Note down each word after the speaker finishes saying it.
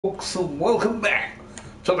Folks, and welcome back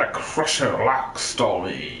to the Crusher LOCK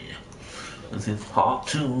story. This is part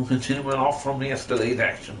 2, continuing off from yesterday's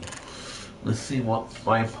action. Let's see what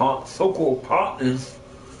my so-called partners,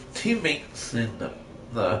 teammates in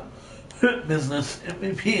the Hurt Business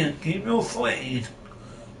MVP and Gabriel Slade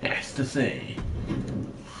has to say.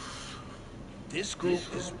 This group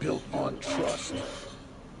is built on trust,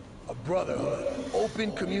 a brotherhood,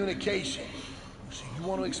 open communication. So you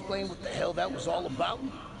want to explain what the hell that was all about?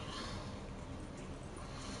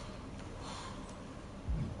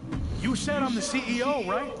 You said I'm the CEO,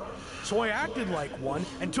 right? So I acted like one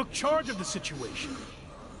and took charge of the situation.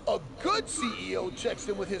 A good CEO checks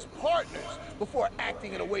in with his partners before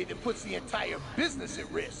acting in a way that puts the entire business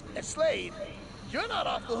at risk. And Slade, you're not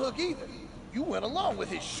off the hook either. You went along with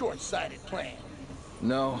his short-sighted plan.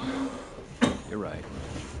 No, you're right.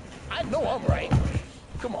 I know I'm right.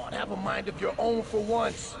 Come on, have a mind of your own for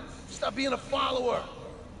once. Stop being a follower.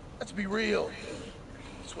 Let's be real.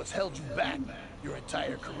 It's what's held you back your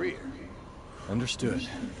entire career. Understood.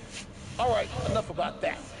 All right, enough about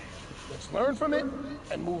that. Let's learn from it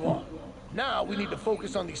and move on. Now we need to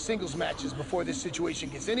focus on these singles matches before this situation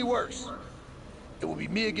gets any worse. It will be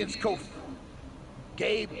me against Kofi.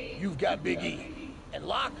 Gabe, you've got Big E. And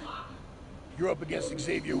Locke, you're up against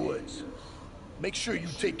Xavier Woods. Make sure you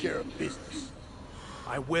take care of business.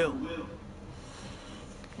 I will.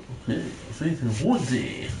 Okay, Xavier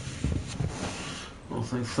Woodsy.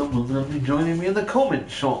 Looks like someone's going to be joining me in the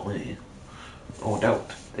comments shortly. No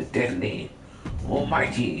doubt, the deadly,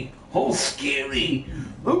 almighty, all scary,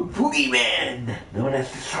 the boogeyman, known as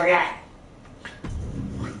the Destroyer.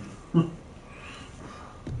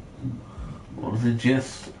 Or is it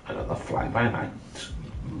just another fly-by-night?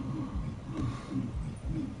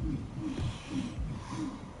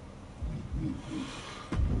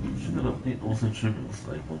 I'm just going to update those instruments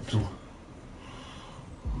I want to.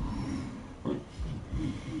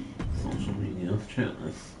 Social media, chat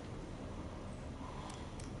this.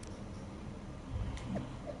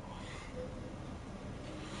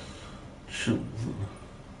 Chosen.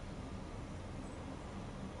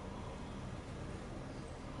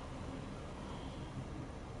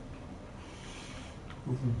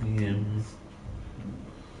 DMs.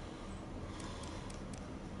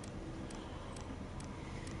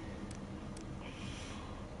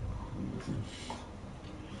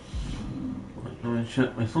 When I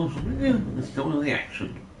check my social media, it's still in the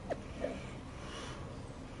action.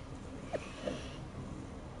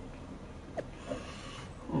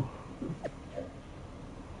 Oh.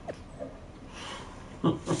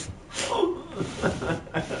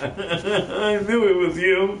 I knew it was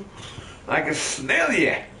you. I could smell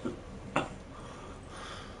you. I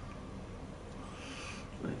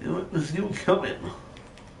knew it was you coming.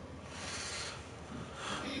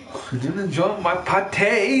 I didn't enjoy my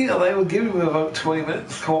pate, and they were giving me about 20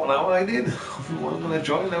 minutes, quarter an hour I did. If you weren't going to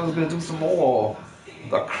join, I was going to do some more.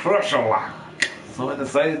 The Crusher LOCK. So I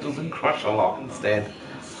decided to do some Crusher LOCK instead.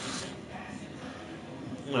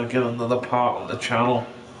 I'll get another part of the channel.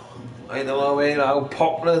 I don't know how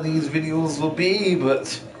popular these videos will be,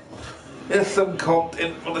 but there's some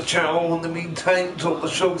content for the channel in the meantime till the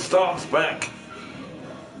show starts back.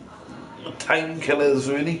 The time killers,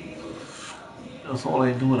 really. That's all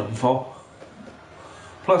I'm doing them for.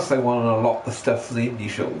 Plus they want to unlock the stuff for the indie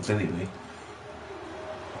shows anyway.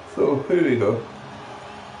 So here we go.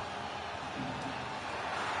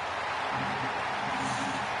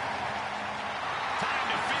 Time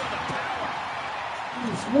to feel the power.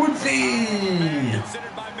 It's Woodsy!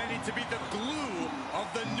 Considered by many to be the glue of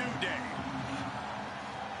the New Day.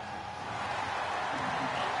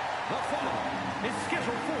 The fall is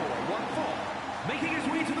scheduled for one fall, making his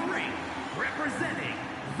way to the ring, representing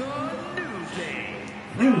the New Day.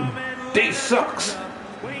 New Day sucks!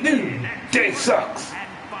 New Day sucks!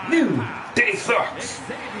 New Day sucks!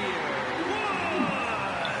 Xavier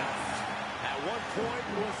At one point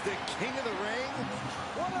was the king of the ring.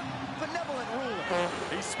 What a benevolent ruler.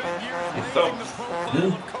 He spent years raising the profile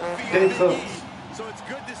of Kofi and Big E. So it's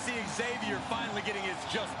good to see Xavier finally getting his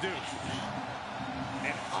just due.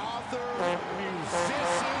 An author,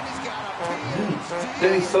 musician, he's got a PhD.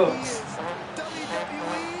 Day sucks.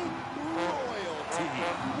 WWE royalty.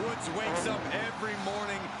 Woods wakes up every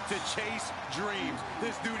morning to chase dreams.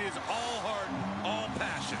 This dude is all heart, all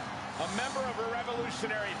passion. A member of a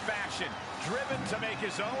revolutionary faction, driven to make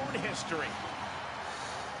his own history.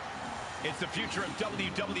 It's the future of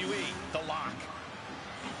WWE, the Lock.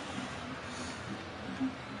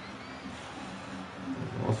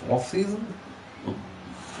 What season?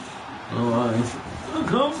 Alright. Here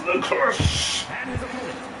comes the crush! and his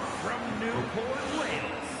opponent from Newport,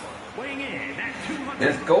 Wales, weighing in at 200.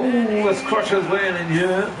 Let's go, this Crusher's winning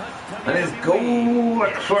here. And let's go,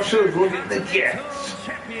 the Crusher's looking to get.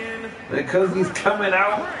 Because he's coming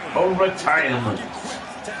out of retirement.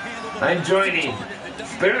 And joining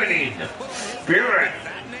Spirit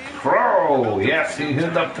Pro. Yes, he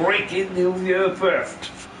heard the breaking news here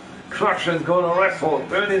first. Crusher's going to wrestle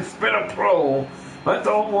Burning Spirit Pro. But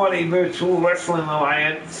don't worry, Virtual Wrestling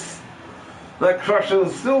Alliance. The Crusher will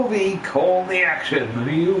still be calling the action.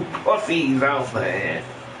 You pussies out there.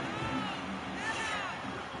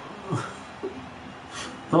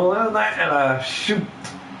 So learn that and shoot.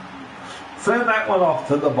 Send that one off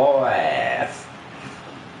to the boys.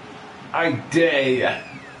 I dare ya.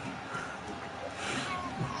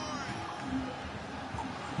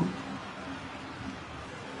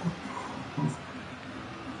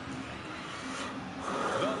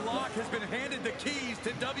 The Lock has been handed the keys to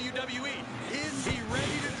WWE. Is he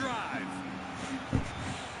ready to drive?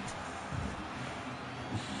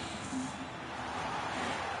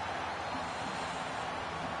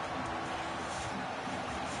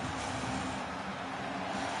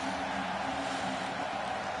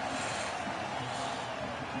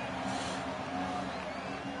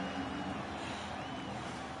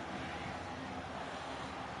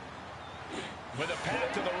 With a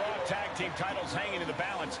path to the Raw Tag Team titles hanging in the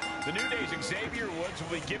balance, the New Day's Xavier Woods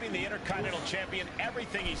will be giving the Intercontinental Champion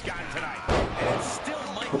everything he's got tonight. And it still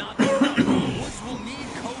might not be enough. Woods will need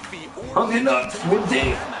Kofi or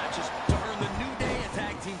Woodsy. matches to earn the New Day a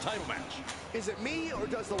tag team title match. Is it me, or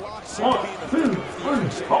does the Lock seem to be in the thick of the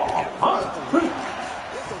action? You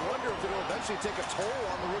have to wonder if it'll eventually take a toll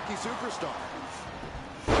on the rookie superstar.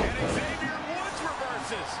 And Xavier Woods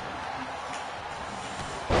reverses.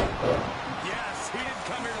 Yes, he didn't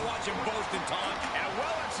come here to watch him boast and taunt. And a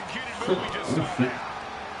well-executed move we just saw there.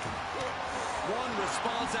 One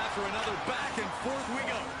response after another, back and forth we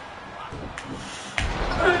go.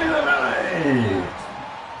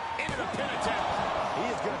 Into the pin attempt. He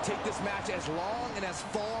is going to take this match as long and as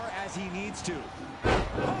far as he needs to. Oh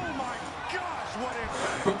my gosh, what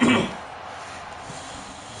impact.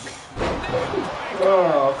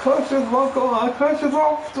 Oh, Crusher's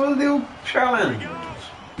off to a new challenge.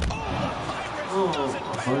 Oh,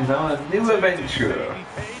 so he's on a new adventure. He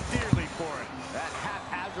paid dearly for it. That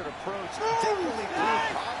haphazard approach definitely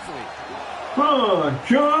proved costly. Oh,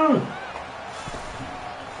 John.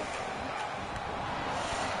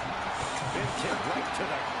 Big kick right to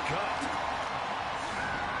the gut.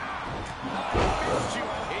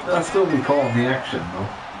 I'll still be calling the action, though.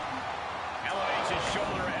 Elevates his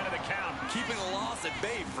shoulder ahead of the count. Keeping a loss at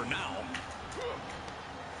bay for now.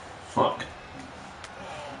 Fuck.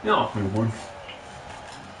 Get off me, one.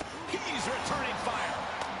 He's returning fire.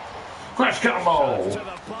 Crash combo!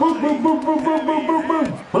 Boom, boom, boom, boom, boom, boom, boom, boom,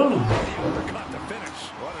 boom! The overcut to finish.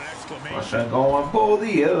 What an exclamation. Crusher going for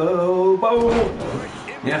the elbow!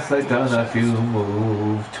 Yes, they've done a few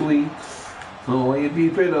move tweaks. So he'll be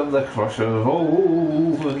rid of the Crusher.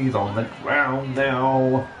 Oh, he's on the ground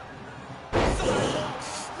now. Slam!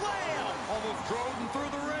 Almost drove him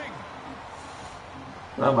through the ring.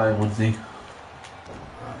 Bye bye, Woodsy.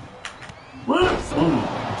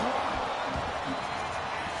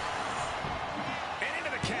 And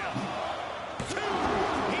into the count.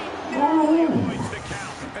 Oh. Avoids the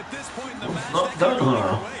count. At this point in the match, Not that done, could go huh?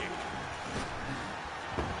 either way.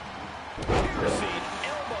 Piercing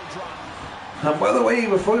elbow drop. And by the way,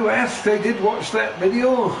 before you asked, I did watch that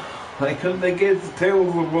video. I couldn't get the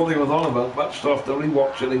tails of what he was on about, much stuff to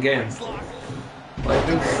rewatch it again. I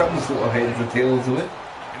do some sort of heads or tails of it.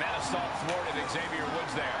 And that assault thwarted Xavier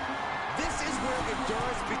Woods there. This is where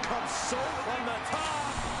endurance becomes so on the top.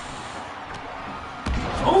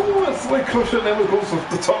 Oh, that's why Crusher never goes off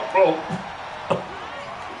the top rope.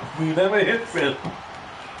 He never hits it. Oh,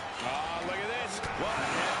 look at this. What a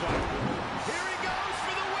headbutt. Here he goes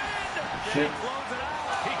for the win. Shit. Close it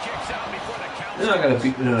out. He kicks out before the count. You're not going to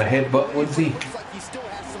beat me in a headbutt, was he? Looks like he still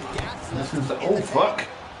has some gas This left is the, in oh the fuck. tank.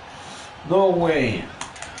 No way.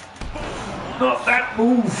 Not that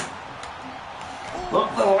move.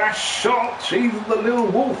 Not the last shot. She's the little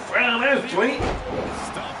wolf round there, sweet.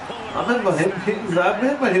 I remember him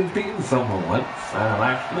beating someone once,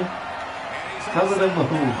 actually. Can't remember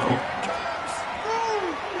who though.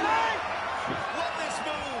 Love this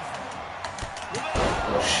move.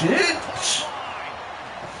 Shit!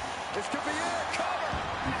 This could be it. Cover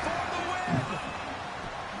for the win.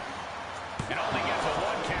 And only gets a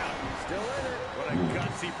 1 count. Still in it. What a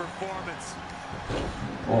gutsy performance.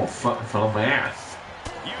 Oh, fucking fell on my ass.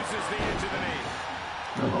 Uses the edge of the knee.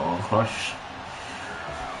 Come on, Crush.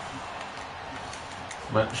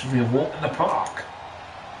 That should be a walk in the park.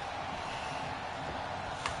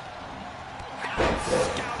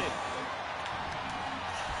 scouted.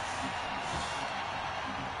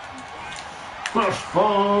 Crush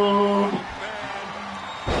bomb.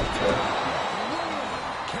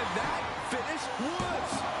 Can that finish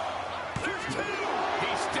Woods? Here's two.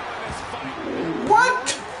 He's still in this fight. What?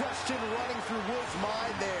 Question running through Woods'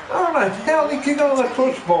 mind there. How the hell he kick out of the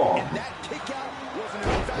crush bomb? And that kick out was an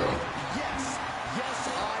emphatic yes. Yes,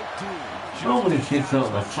 I do. Nobody kicks out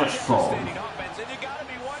of the crush bomb. And you gotta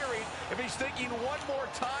be wondering if he's thinking one more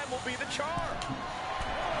time will be the charm.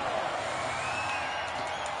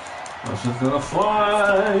 This is gonna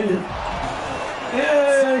fly.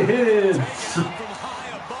 Yeah, he hits. From high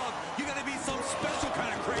above, you gotta be some special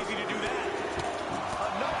kind of crazy to do that.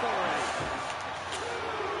 Enough already.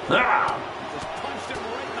 Ah! Just punched him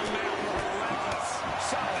right in the mouth. Relentless.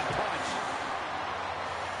 Solid punch.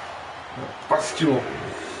 Bastille.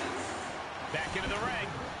 Back into the ring.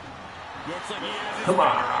 Looks like he has his Come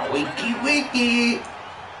on, wakey, wakey.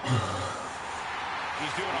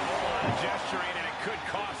 He's doing a whole lot of gesturing, and it could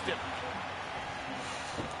cost him.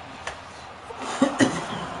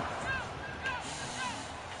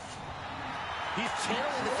 He's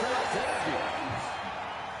channeling the crowd's energy.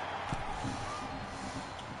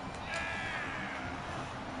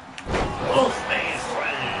 Both man's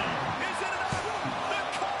running. Is it enough? The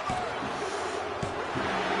cover!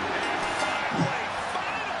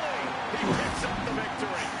 Finally, he picks up the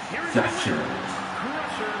victory. Here is Gotcha.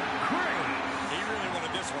 Crusher Crane. He really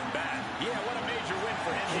wanted this one bad. Yeah, what a major win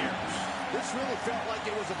for him here. This really felt like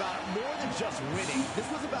it was about more than just winning. This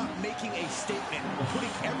was about making a statement, putting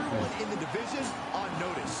everyone in the division on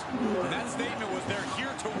notice. And that statement was they're here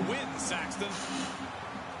to win, Saxton.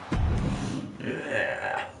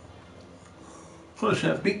 Yeah.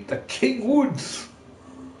 Crusher beat the King Woods.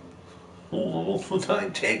 Oh, the multiple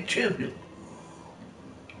time tag champion.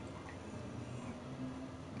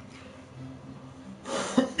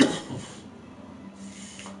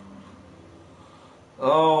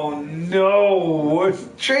 Oh no, it's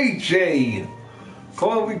JJ.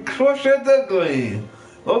 Call me Crusher Dudley.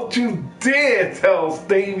 Don't you dare tell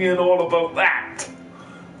Damien all about that.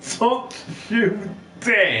 Don't you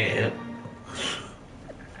dare.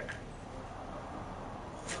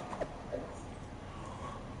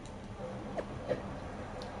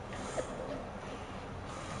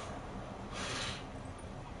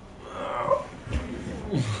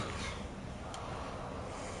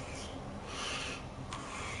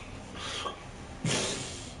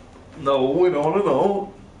 No, we don't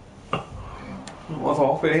know. It was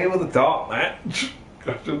off air with a dark match.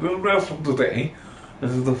 Crusher didn't wrestle today.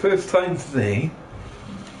 This is the first time today.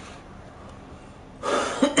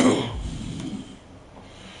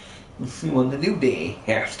 Let's see what the New Day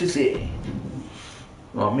has to say.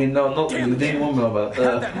 Well, I mean, no, not the New Day woman, but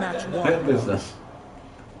that business.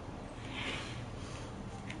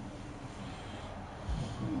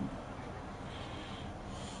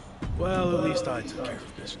 Well, at least I took care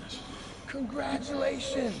of business.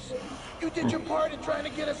 Congratulations. You did your part in trying to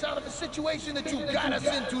get us out of the situation that you got us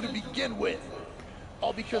into to begin with.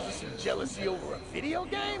 All because of some jealousy over a video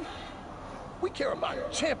game? We care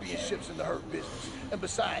about championships in the Hurt business. And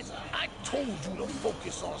besides, I told you to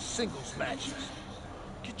focus on singles matches.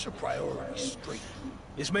 Get your priorities straight.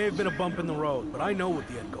 This may have been a bump in the road, but I know what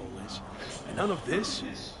the end goal is. And none of this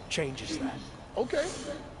changes that. Okay.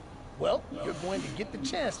 Well, you're going to get the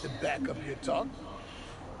chance to back up your talk.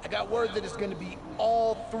 I got word that it's going to be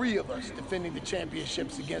all three of us defending the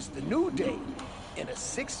championships against the New Day in a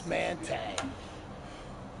 6-man tag.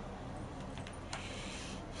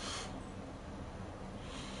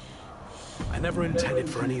 I never intended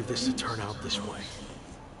for any of this to turn out this way.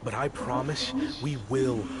 But I promise we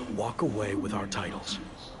will walk away with our titles.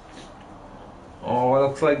 Oh, it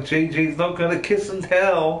looks like JJ's not gonna kiss and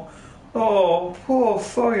tell. Oh, poor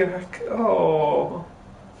Soyak. Oh.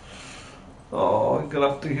 Oh, I'm gonna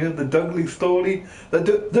have to hear the Dudley story.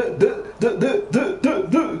 The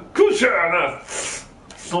Crusher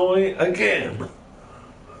story again.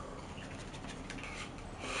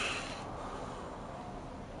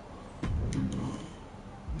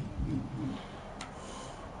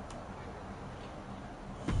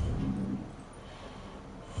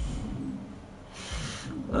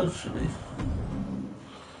 Actually,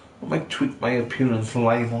 I might tweak my appearance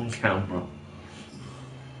live on camera.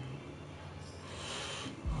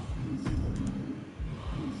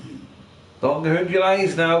 Don't hurt your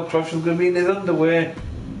eyes now, Crusher's gonna be in his underwear.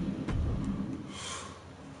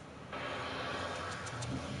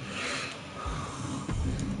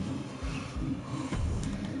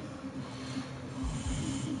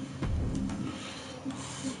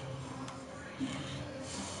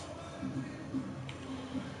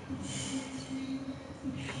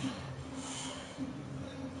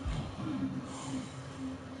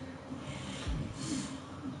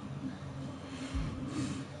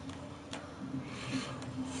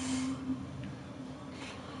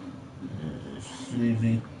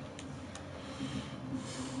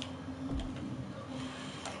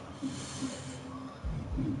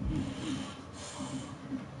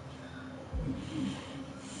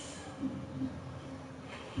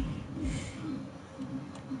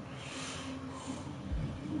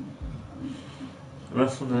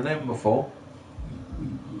 wrestled in them before.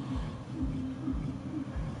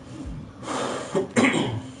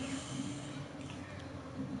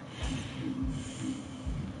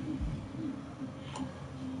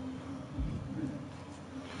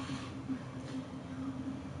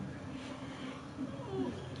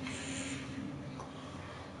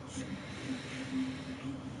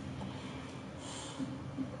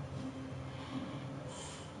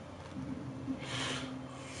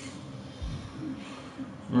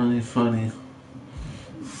 Really funny.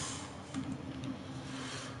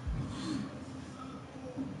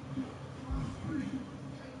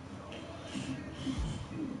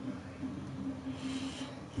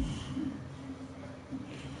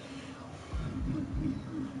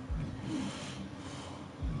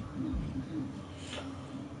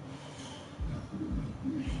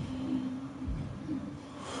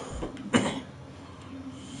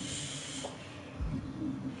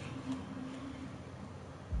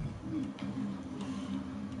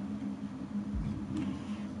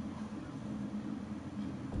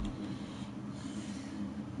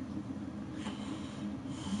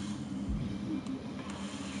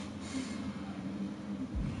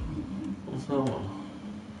 What's that one?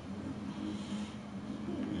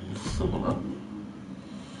 Similar.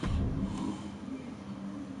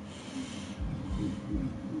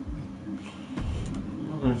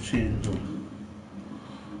 I'm gonna change them.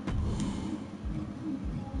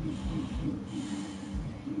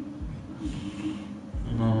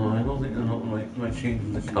 No, I don't think they're not right by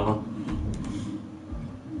changing the colour.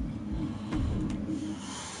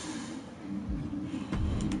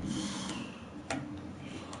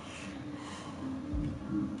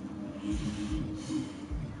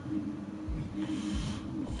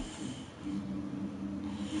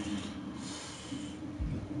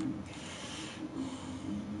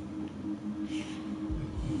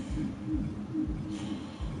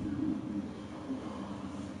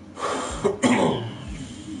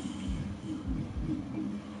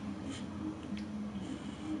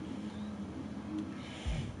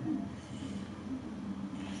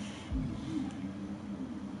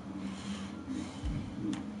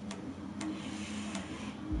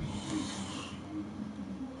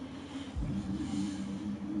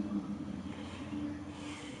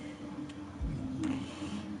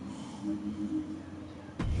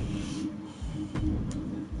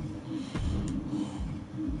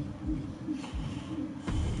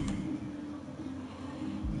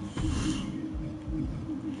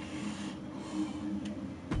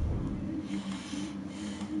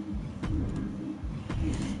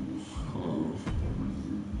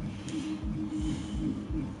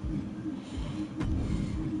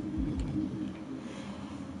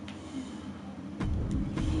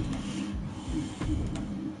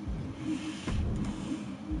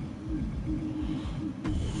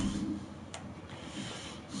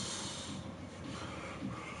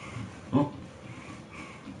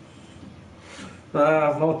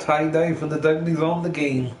 I've no tie-dye for the Dudleys on the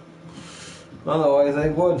game. Otherwise I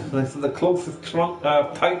would. This is the closest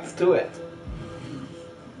tights to it.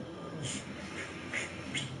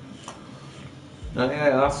 Yeah,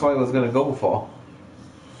 that's what I was going to go for.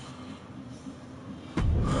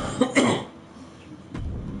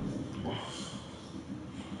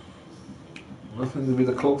 This is going to be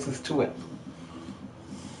the closest to it.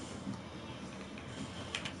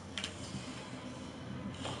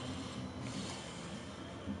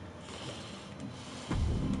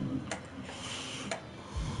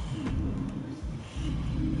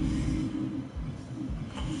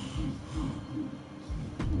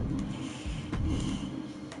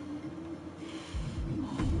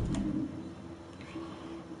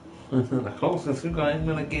 This is the closest I'm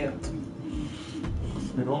going to get.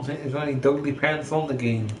 I don't think there's any Dudley pants on the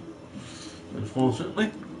game, unfortunately.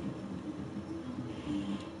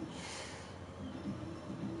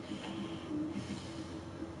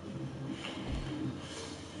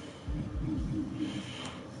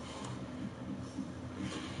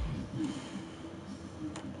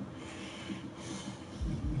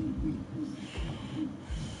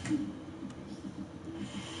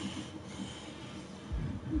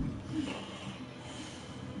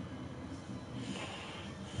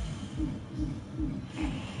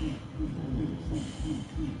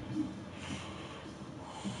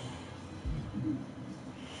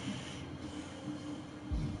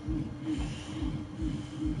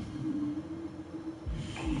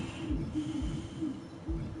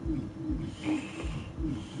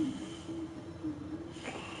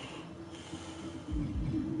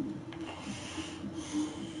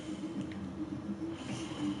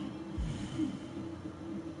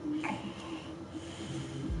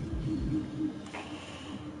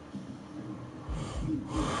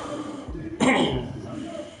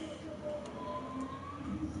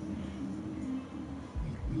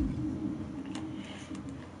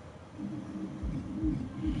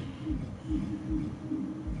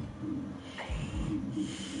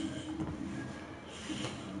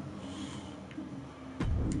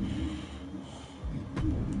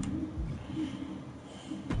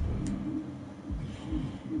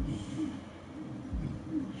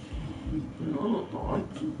 I look alright.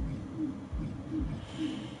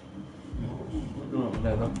 Oh, look at that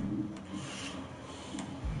leather.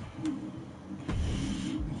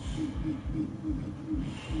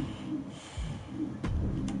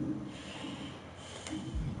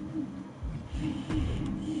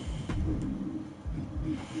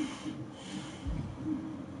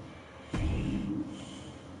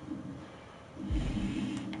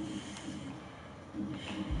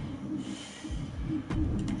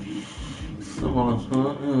 Someone's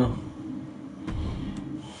hurt, yeah.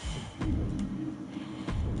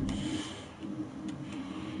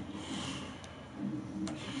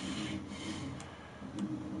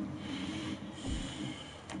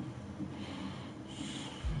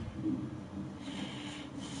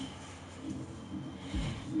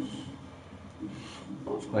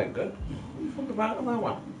 That's quite good. What about that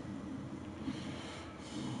one?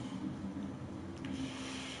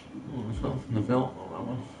 Oh, there's nothing to belt on that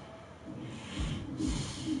one.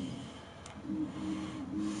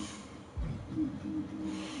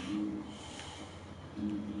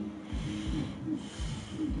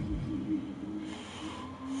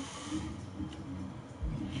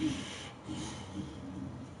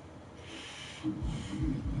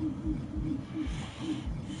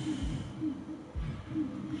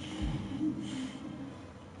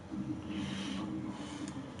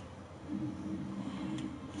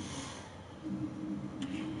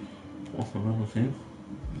 What's another thing?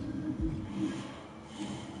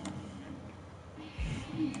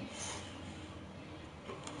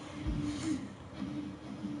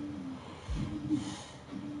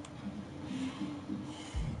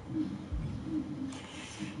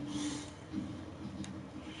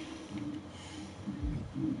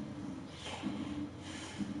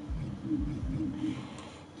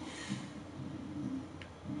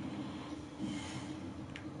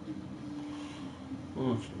 Oh,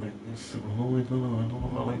 let's make this. Oh, I don't know. I don't know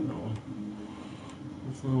if I like that one.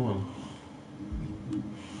 What's the other one?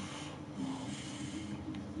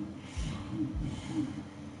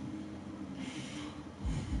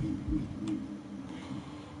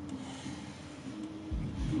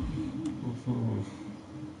 What's the other one?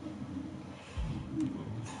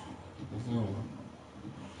 What's the other one?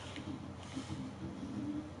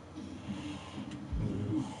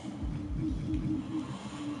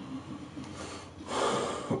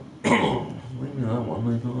 Maybe that one,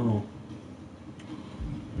 I don't know.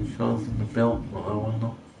 It shows in the belt, but I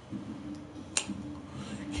wonder.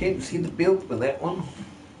 Can't see the belt with that one.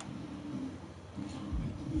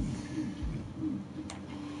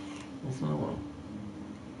 What's that one?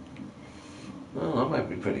 Oh, that might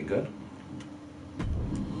be pretty good.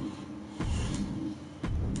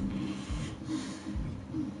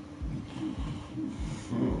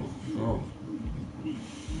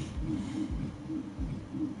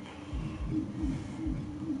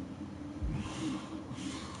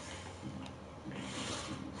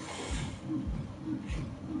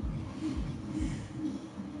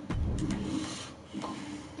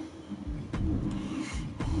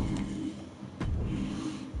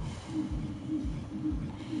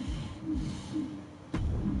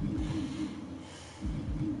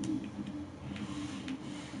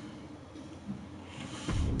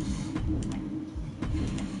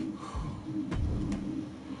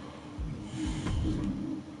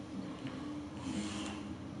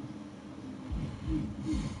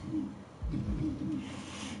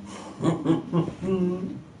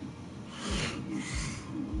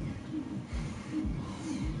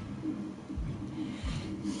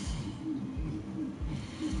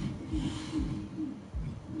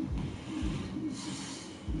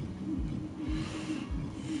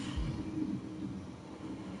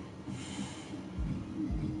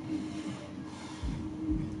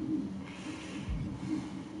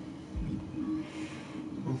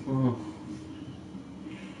 Oh.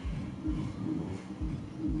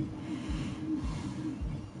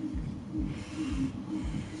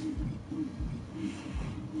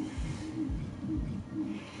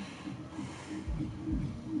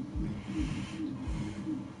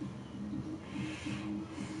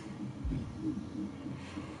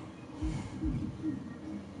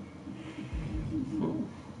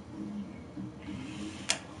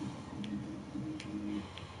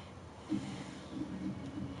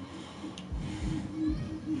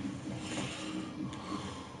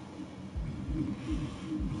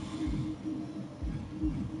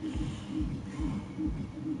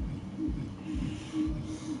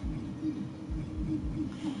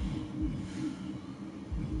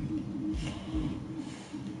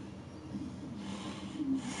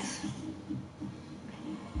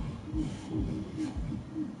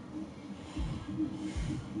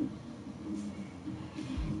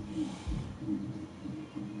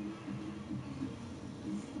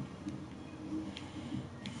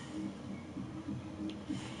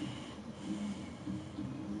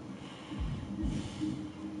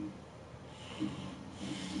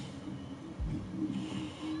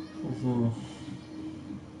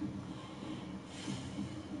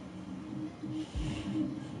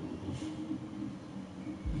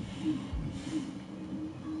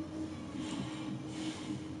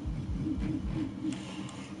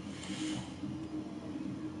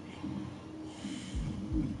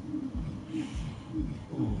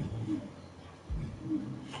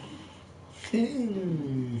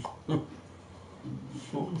 King.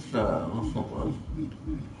 What's that? That's not bad.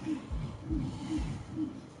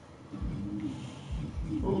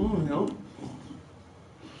 Oh, there we go.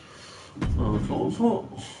 So.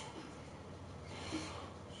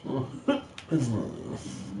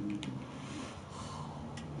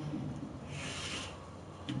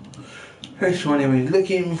 Which one are we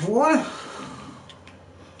looking for?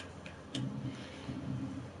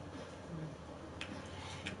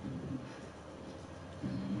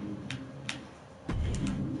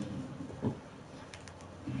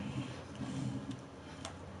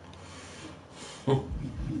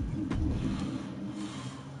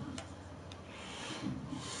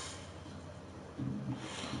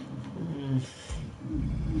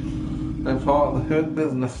 They're part of the hood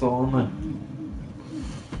business, though, aren't they?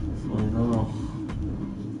 I know.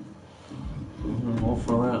 I'm gonna go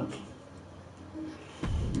for that.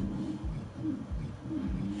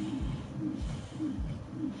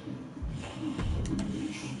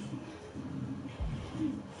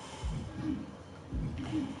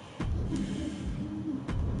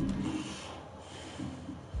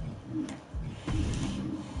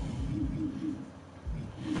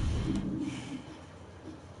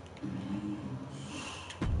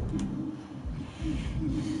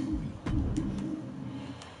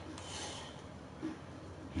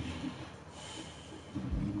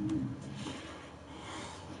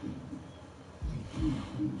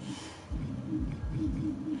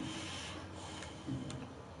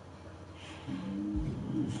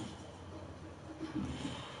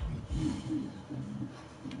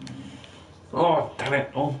 Oh, damn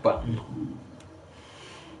it, wrong button.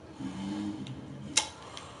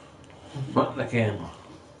 Button again.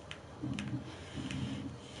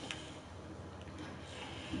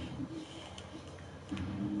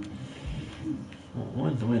 Oh,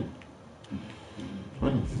 where's the win?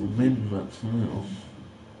 When's the win? That's now.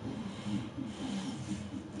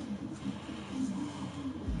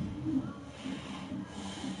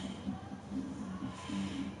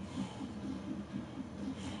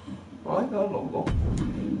 I got a logo.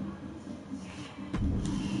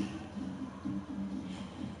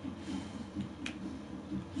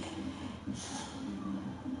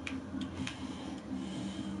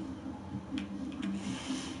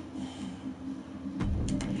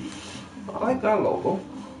 I like that logo.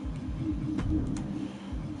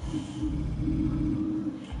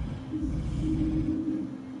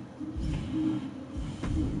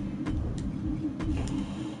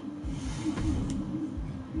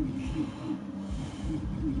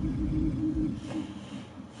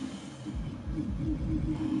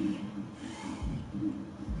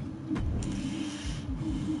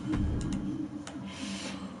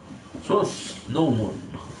 Trust no one.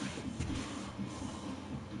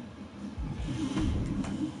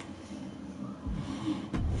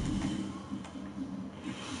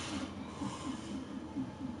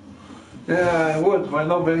 Yeah, I would, but I'm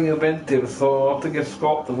not very inventive, so I'll have to get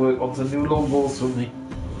Scott to work on some new logos for me.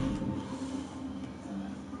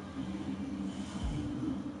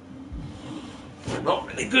 I'm not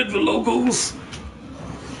really good with logos.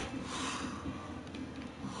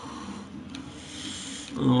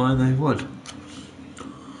 Oh, and I would.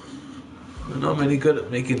 I'm not really good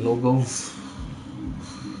at making logos.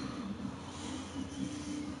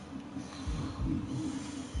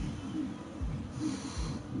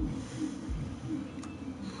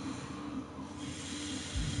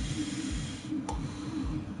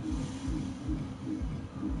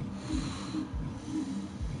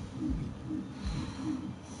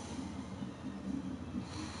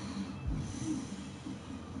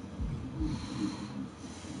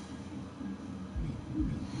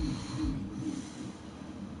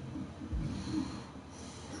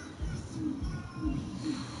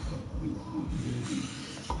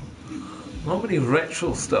 Not many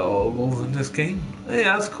retro style logos in this game. Hey,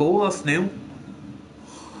 that's cool, that's new.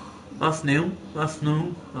 That's new, that's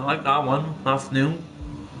new. I like that one, that's new.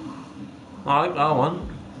 I like that one.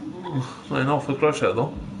 Not enough for Crusher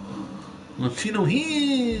though. Latino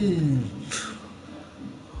Heat.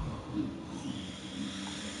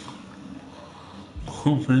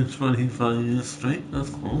 Open 25 years straight, that's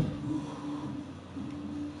cool.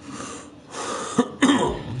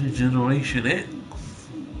 Generation X.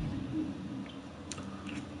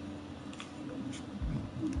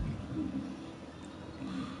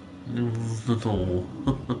 Not all.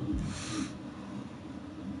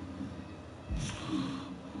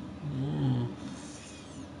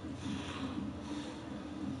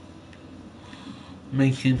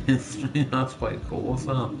 Making history, that's quite cool, what's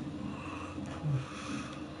that?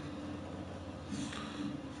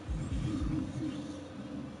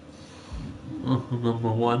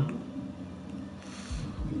 number one.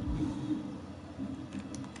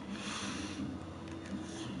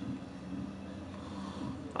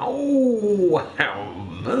 Oh, how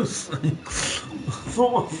mercy.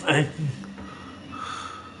 Sort of thing.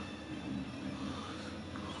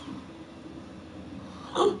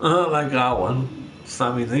 I like that one.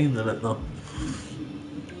 Sami Zayn did it though.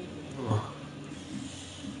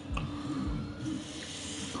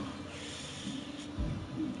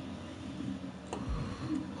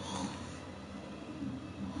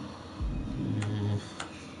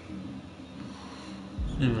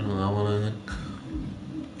 Even that one, I think.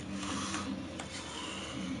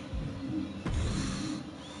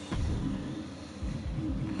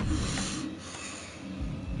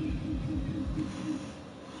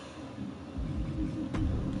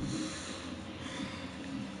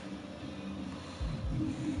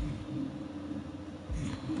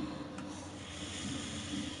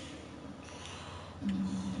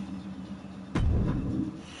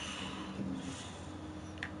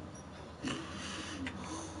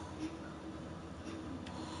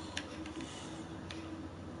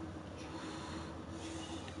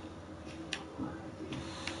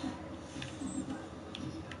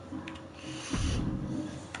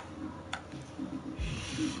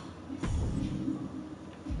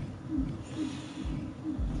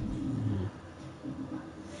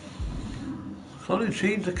 Can't you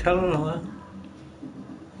change the colour of that?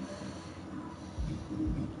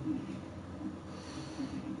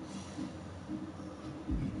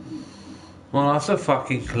 Well, that's a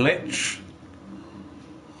fucking glitch.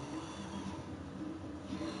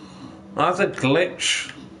 That's a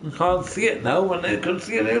glitch. You can't see it now when they could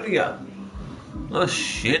see it earlier. Oh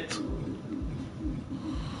shit.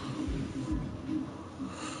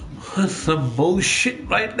 That's some bullshit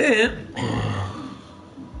right there.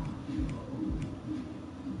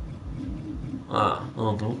 Ah,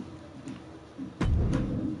 hold on.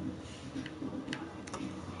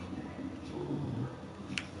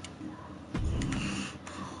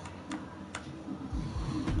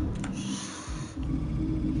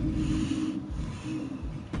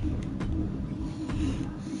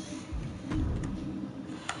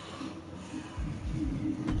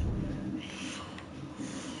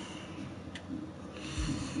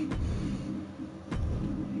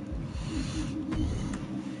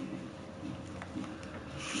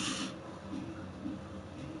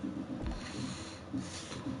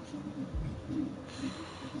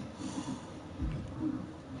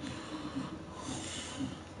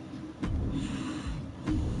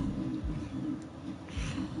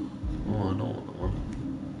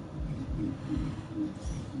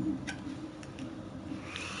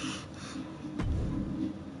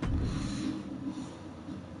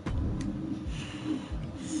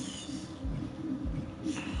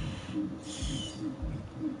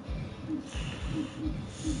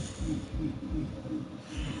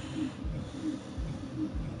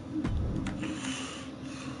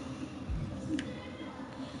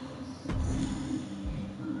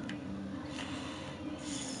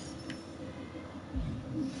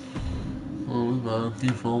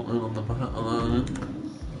 Default out on the back of that.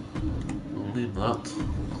 I'll leave that.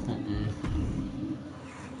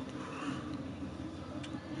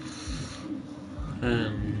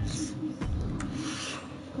 Hands.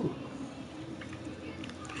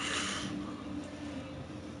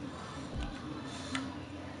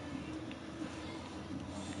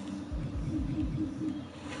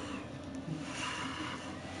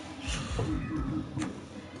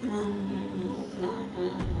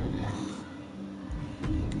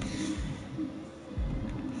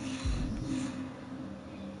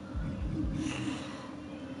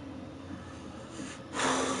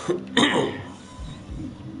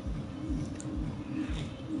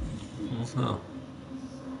 What's that?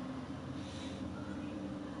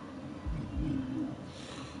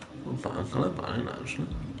 I'm gonna buy it actually.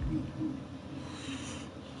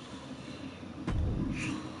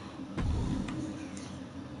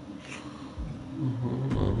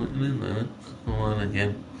 Look in there. Come on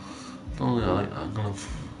again. Don't really like that glove.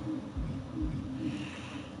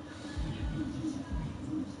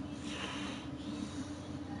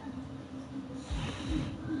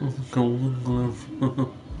 Golden glove.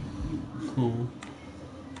 Cool.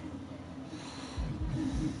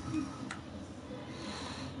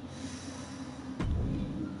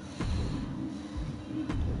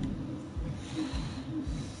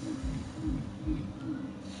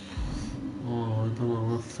 Oh, I don't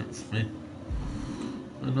know if that fits me.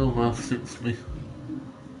 I know that fits me.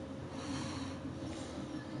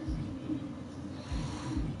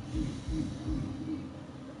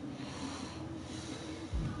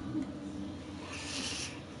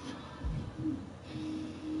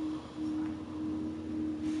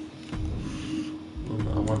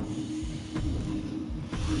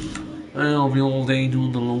 I'll be all day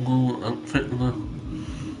doing the logo outfit and that.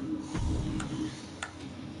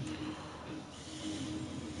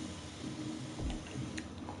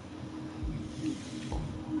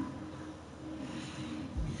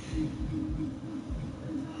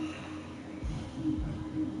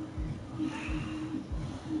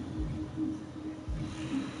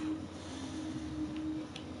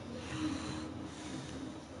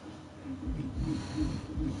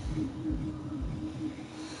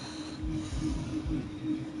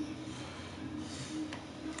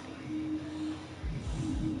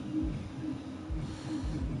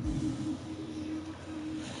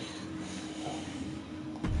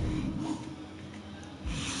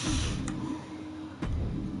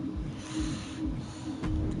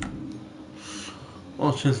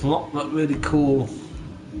 Watch this lock, that really cool.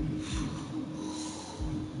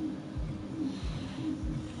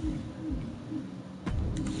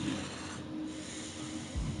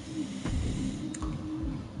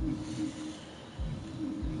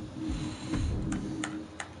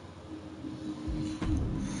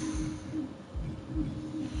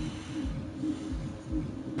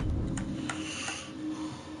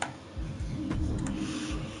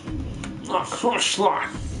 Oh, crush lock.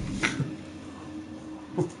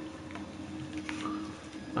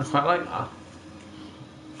 I quite like that.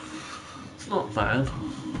 It's not bad.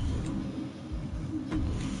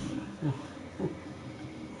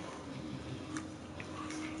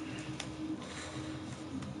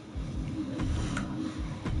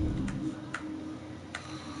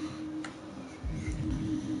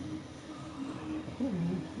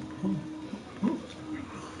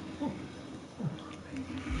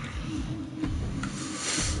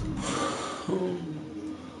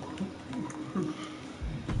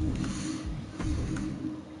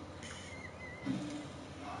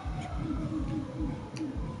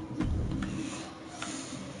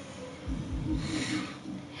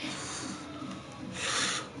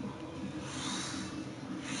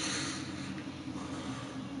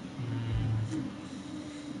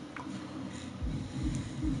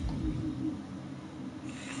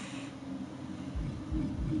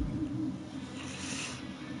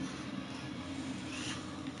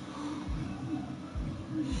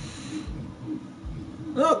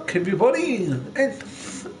 Look, everybody,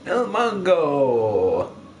 it's El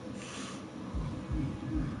Mango.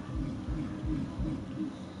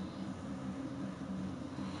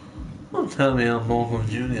 Don't tell me El Mango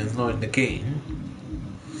Jr. is not in the game.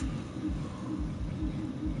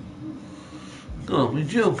 Don't be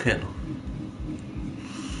joking.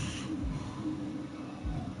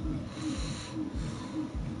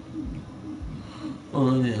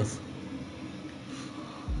 Oh, it is.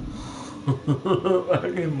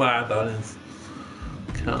 Fucking mad that is.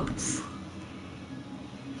 Cunts.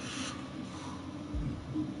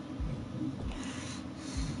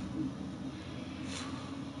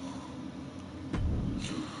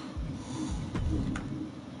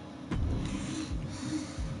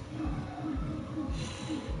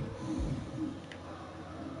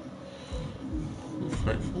 Looks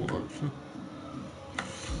like full actually.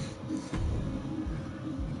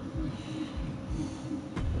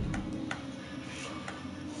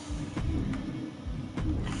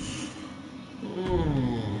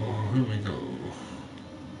 Here we go.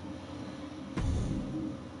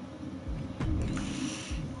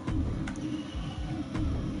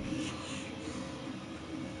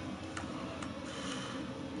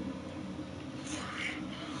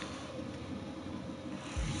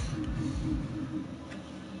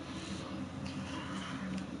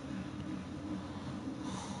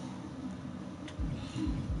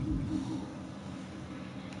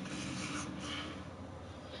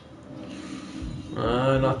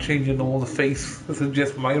 Not changing all the face. This is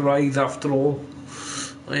just MyRise after all.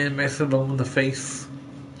 I ain't messing around with the face.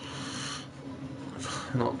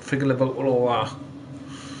 Not fiddling about with all that.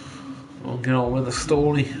 I'll get on with the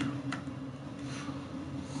story.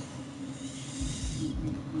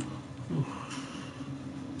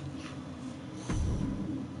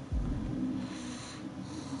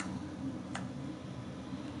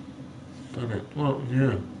 Done it. Well,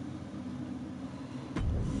 yeah.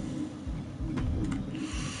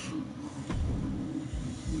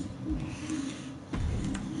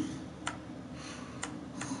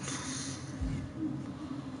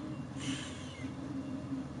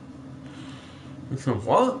 It's a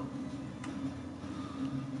what?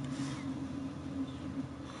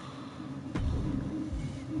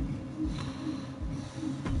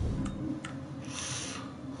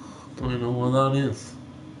 Don't know what that is.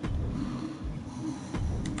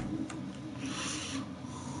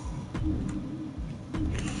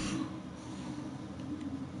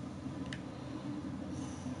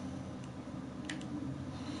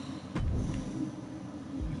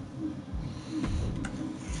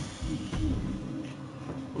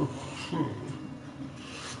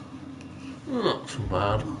 too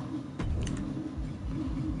bad.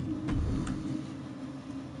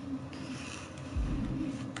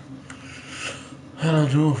 That'll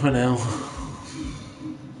do for now.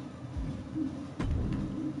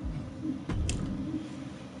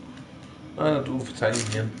 That'll do for time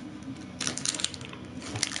again.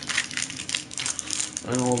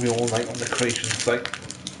 I know I'll be all night on the creation site.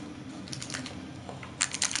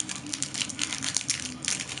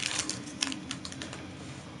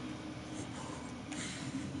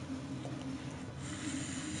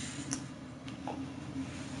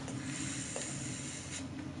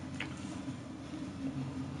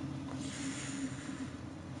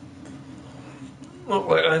 Look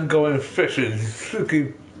like I'm going fishing,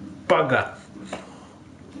 freaking bugger.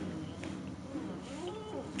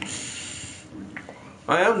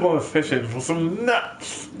 I am going fishing for some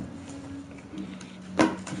nuts.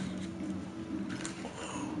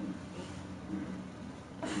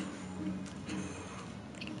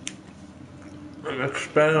 I'm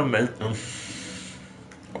experimenting.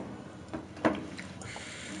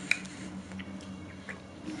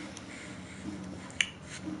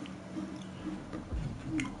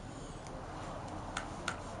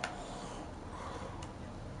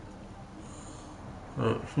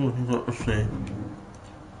 That's what you got to say.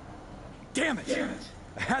 Damn it!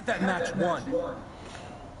 I had that match won.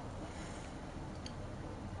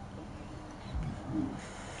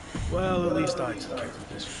 Well, at least I took care of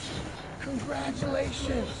business.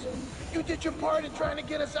 Congratulations! You did your part in trying to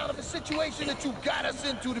get us out of a situation that you got us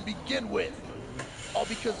into to begin with. All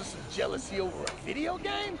because of some jealousy over a video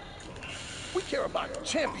game? We care about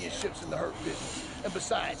championships in the Hurt business. And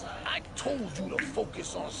besides, I told you to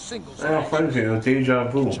focus on singles. Thank you, deja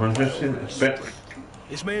vu. I'm just in expect.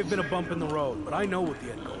 This may have been a bump in the road, but I know what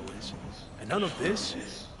the end goal is. And none of this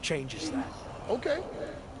changes that. Okay.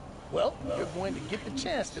 Well, you're going to get the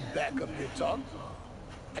chance to back up your talk.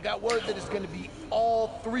 I got word that it's going to be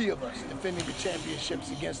all three of us defending the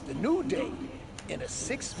championships against the New Day in a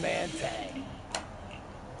 6-man tag.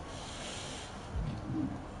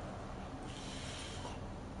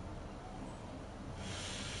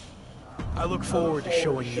 I look forward to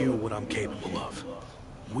showing you what I'm capable of.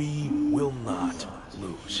 We will not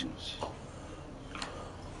lose.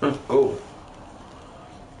 Let's go.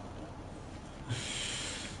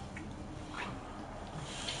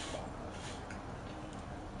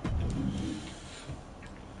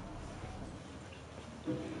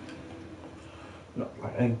 Look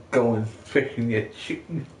like I'm going fishing, you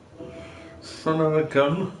chicken. Son of a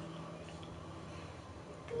gun.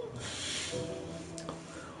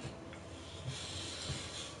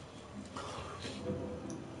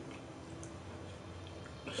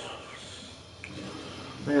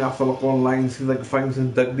 I have to look online, see if I can find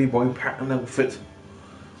some Dudley Boy pattern outfit.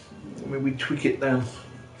 Maybe tweak it down.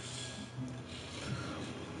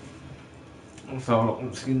 That's all I'm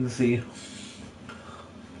looking to see.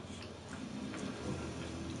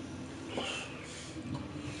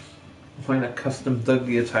 Find a custom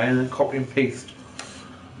Dudley attire and copy and paste.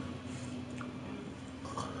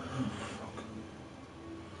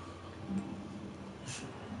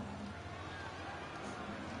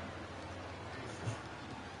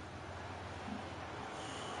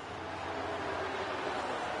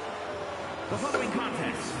 The following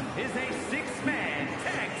contest is a 6-man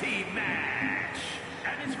tag team match.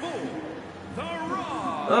 And it's for the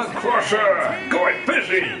Raw Crusher going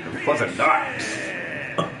fishing for the nuts.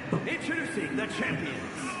 Introducing the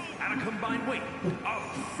champions at a combined weight of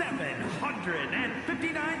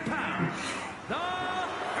 759 pounds. The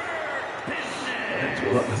Hurt Business.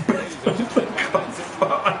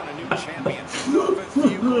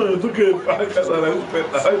 Look at back at that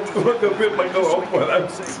outfit now. Look a bit like a rope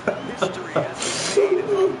without.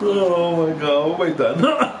 Oh my god, what have I done?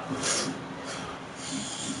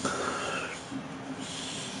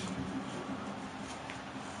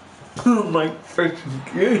 My fishing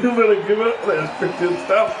gear, you better give up that fishing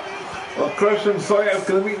stuff. Well, Crush and Sawyer's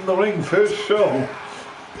gonna meet in the ring first show.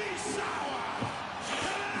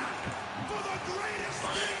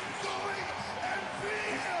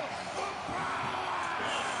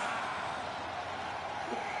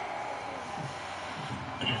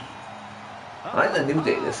 I like the New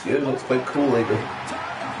Day this year, it looks quite cool, they do.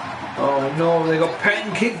 Oh no, they got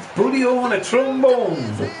pancakes, burrito, and a trombone.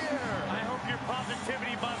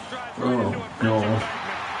 Oh no.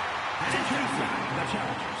 Introducing the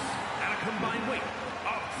challengers at a combined weight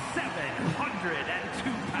of 702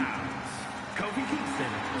 pounds. Kofi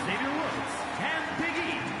Kingston, Xavier Woods, and Big E,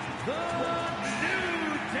 the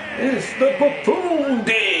New Day. It's the Buffoon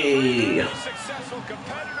Day!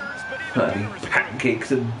 Bloody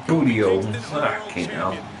pancakes and burrito. Fucking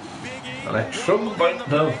hell. And I shrunk back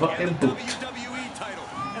the fucking boot. WWE title.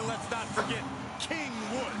 And let's not forget King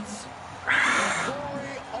Woods.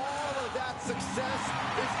 Corey, all of that success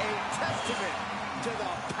is a testament to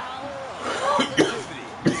the power of positivity.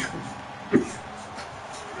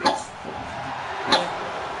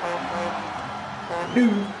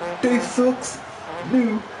 New day sucks.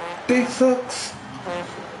 New day sucks.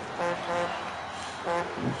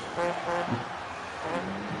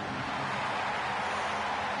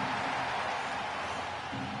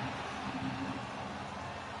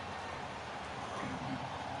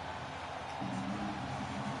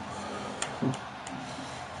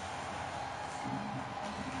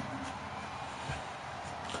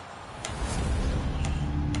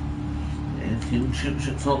 And few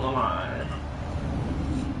chips on the line.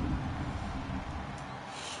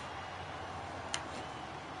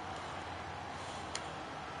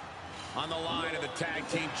 On the line of the Tag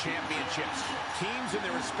Team Championships. Teams in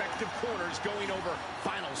their respective corners going over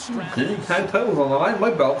final strategies. Okay, tag titles on the line.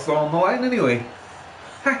 My belts are on the line anyway.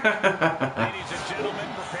 Ladies and gentlemen,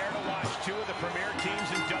 prepare to watch two of the premier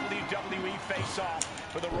teams in WWE face off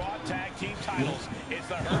for the Raw Tag Team titles. It's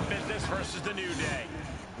the Hurt Business versus the New Day.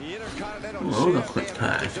 The Intercontinental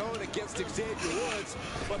Tag. Champion against Xavier Woods,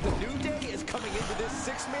 but the New Day is coming into this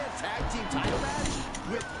six-man tag team title match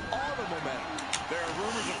with all the momentum. There are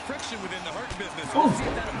rumors of friction within the Hurt Business. We'll see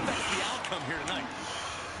if that affects the outcome here tonight.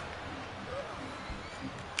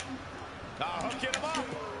 Hooking him up.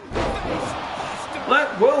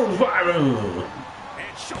 Let go viral.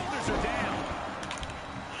 And shoulders are down.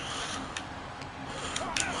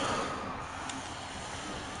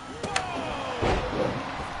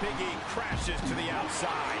 Big E crashes to the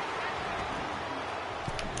outside.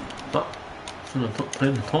 But should have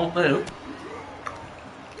played the taunt now.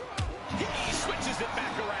 He switches it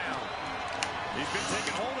back around. He's been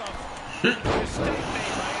taken hold of. Mistake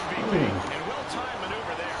made by MVP. And well-timed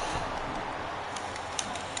maneuver there.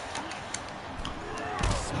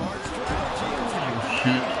 Smart strategy.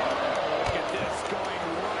 Look at this, going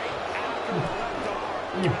right after the left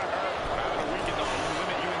arm. We can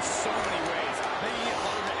limit you in so many ways. Making it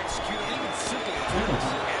harder to execute even simple attacks.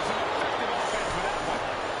 And some effective offense with that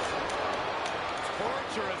one.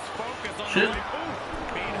 Torturous focus on the way.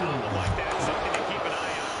 Being hobbled like that is something to keep an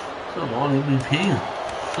eye on. Come on, MVP.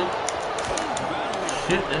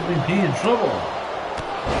 Shit, MVP in trouble. Going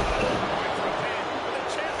for a pin for the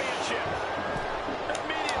championship.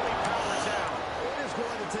 Immediately powers out. It is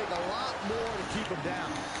going to take a lot more to keep him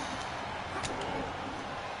down.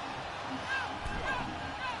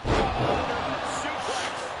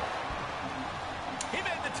 Suplex. He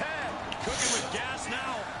made the tag. Cooking with gas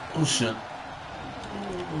now. Oh shit.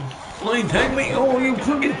 Line tag me. Oh, you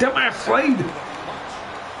fucking dumbass slide.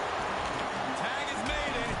 Tag is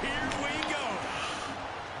made, and here we go.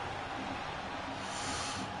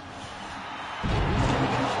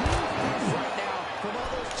 Right now, from all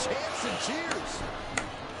those chants and cheers.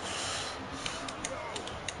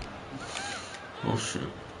 Oh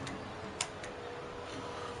shit.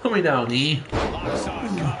 Put me down, E. Lock saw it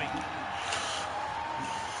coming.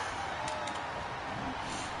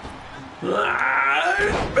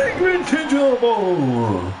 Ah, big vintage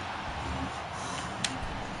elbow.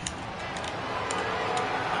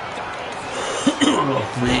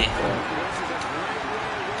 Off me.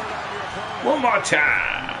 One more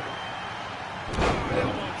time.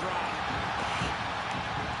 Elbow drop.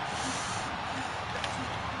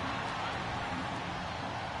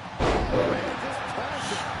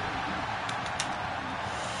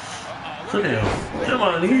 So now, come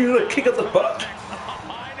on, you kick up the butt.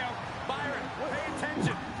 I know. Byron, pay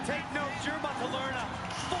attention. Take notes. You're about to learn a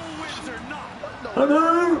full wins or not.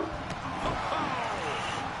 Hello.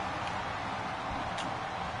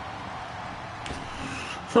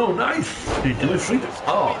 So nice. You do it free.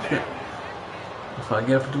 Oh shit. That's what I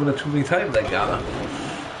get for doing it too many times, I got it.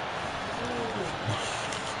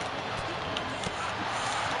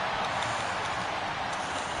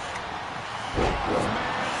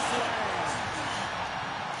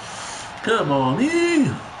 Come on,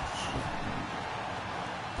 E.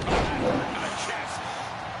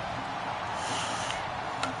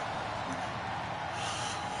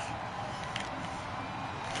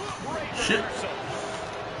 Shit.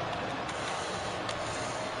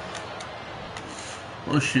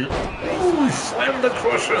 Oh shit. Oh, he slammed the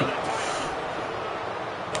crusher. The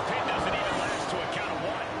pin doesn't even last to a count of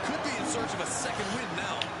one. Could be in search of a second win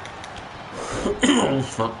now. Oh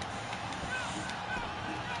fuck.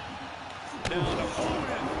 Now the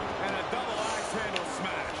forehead and a double axe handle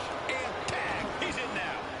smash. And bang, he's in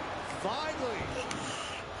now. Finally.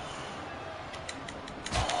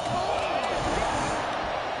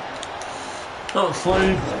 Oh,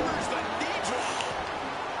 fine.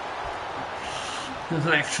 There's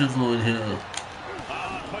action going here.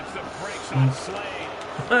 Puts the brakes on Slade.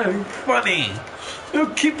 Oh, funny. Oh,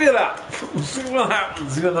 keep it up. See what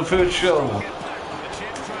happens in the first show.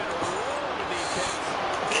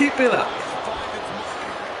 Keep it up.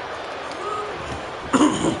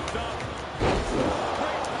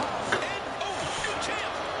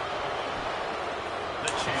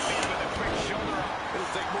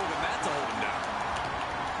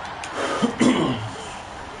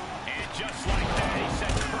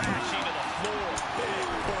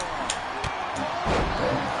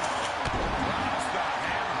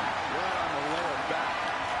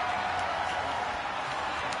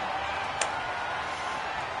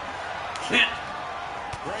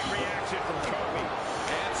 Great reaction from Kobe.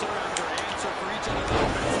 Answer after answer for each of the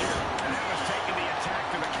offense here. And that was taking the attack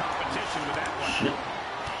to the competition with that one. Shit.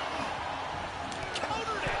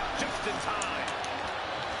 Countered it just in time.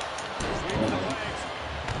 Sweeping the legs.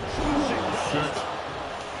 Crushing Shit.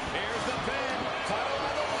 Here's the pin. Title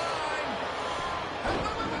on the line.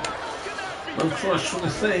 How can that be? I'm crushed for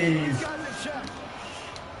the save. Got it in check.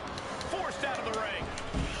 Forced out of the ring.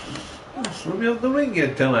 What's from the ring, you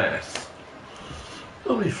dumbass?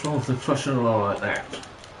 Nobody throws the crusher around like that.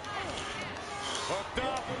 Hooked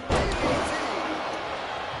up.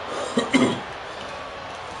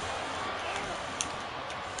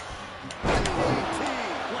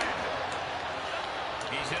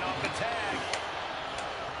 He's hit off the tag.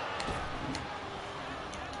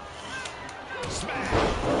 Smash.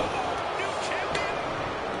 New champion.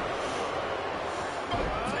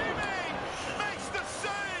 Teammate makes the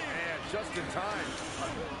save. And just in time.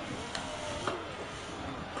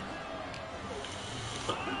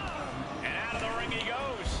 And out of the ring he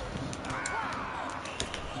goes.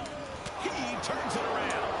 He turns it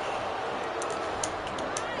around.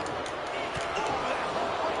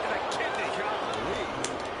 Right to the kidney.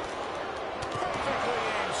 Perfectly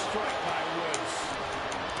aimed strike by Woods.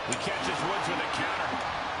 He catches Woods with a counter.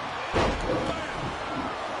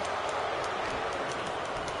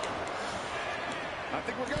 I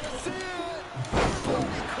think we're going to see it.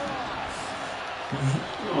 Holy cross.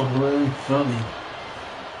 Oh, very funny.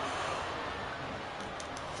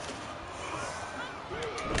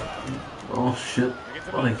 Oh shit.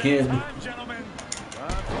 Not again. Gentlemen.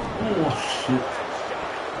 Oh shit.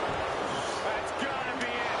 That's gotta be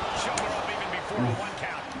it. Shoulder up even before a one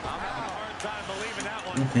count. I'm having a hard time believing that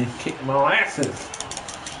one. They kicked my asses.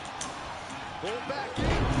 Pull back in.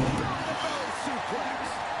 Belly suplex.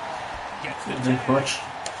 Gets the They tag. push.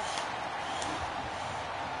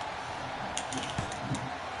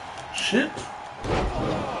 Shit.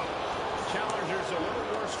 Challenger's a little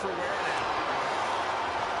worse for wear now.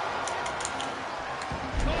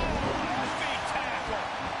 Oh, feet tackle.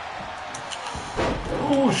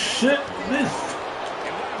 Oh shit. Missed.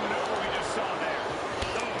 And what a maneuver we just saw there.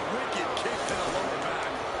 Oh, wicked kick to the lower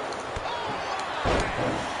back.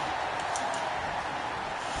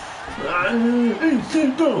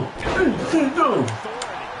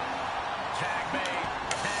 Authority. Tag made.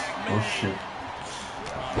 Tag made. Oh shit.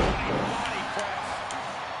 Body press.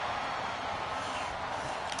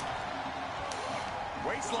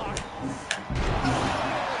 Waistlock.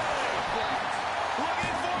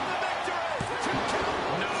 Looking for the victory. 2 count.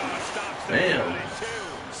 No, stops there. Damn. Got it,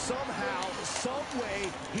 2. Somehow, some way,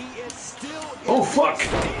 he is still Oh fuck. He's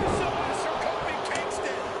Sylvester Kobe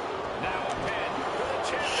Kingston. Now a pin for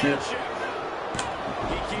the Shit. championship.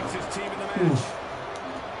 He keeps his team in the match.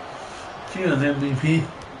 Cheers, MVP.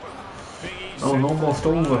 Big E Oh, almost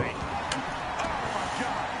over. Oh, my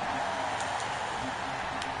God.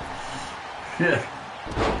 Shit.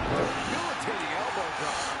 Debilitating elbow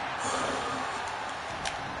drop.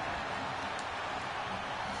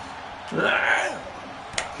 Ah.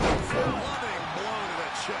 Loving blow to the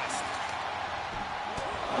chest.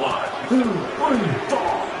 1, 2, 3,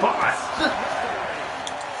 4, 5, 6.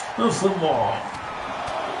 There's some more.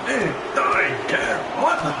 8, 9, 10,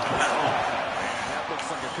 11, 12. That looks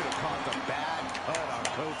like it could have caused a bad cut on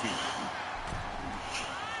Kofi.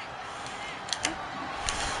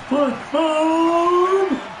 Come on.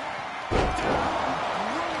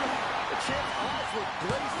 The champ's eyes were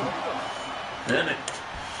glazed over. Damn it.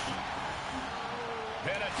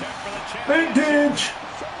 Pin attempt for the champ. Vintage.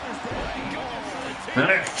 Shoulders down.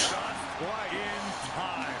 Finish. Right in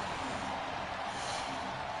time.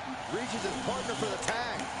 Reaches his partner for the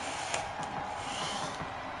tag.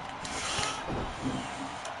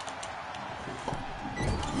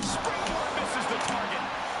 Springboard misses the target.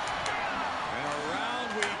 And around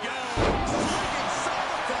we go. Swinging side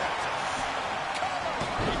effect. Cover.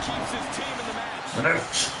 He keeps his team in the match.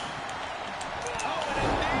 Finish.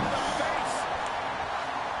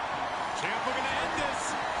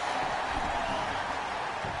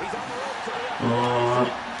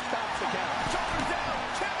 Stops the count. Shoulders down.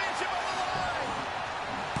 Championship on the line.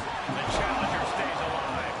 The challenger stays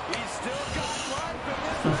alive. He's still got life in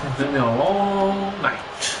this. This is gonna be a long night.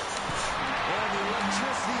 And the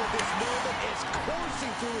electricity of this moment is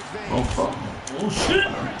coursing through his veins. Oh fuck. Oh shit.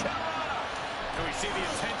 And we see the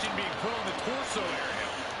attention being put on the torso area.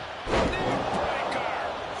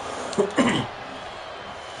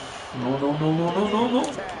 No, no, no, no, no, no, no.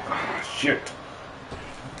 Ah, shit.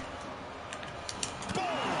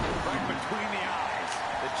 Right between the eyes.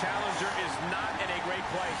 The challenger is not in a great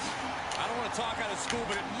place. I don't want to talk out of school,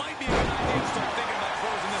 but it might be a good idea to start thinking about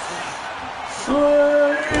closing this one out.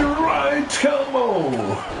 Say right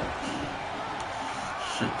elbow.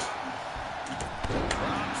 Shit.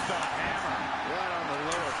 Drops the hammer. Right on the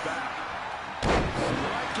lower back.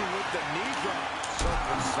 Striking with the knee drop. So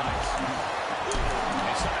precise.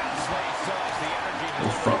 And somehow Slade still has the energy to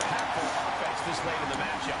deliver impactful offense this late in the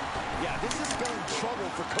matchup. Yeah, this is spelling trouble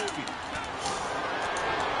for Kofi.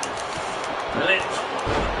 Lit.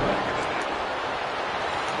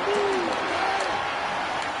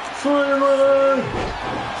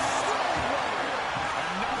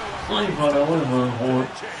 Slide runner, what am I for?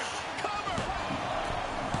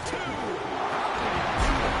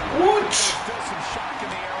 What? Still some shock in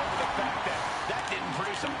the air over the fact that that didn't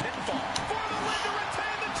produce a pinfall. For the win to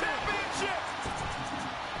retain the championship.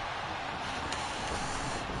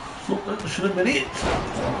 Look, that should have been it.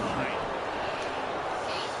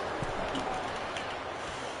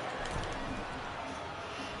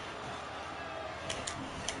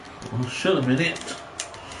 Well, should have been it.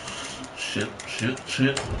 Shit, shit,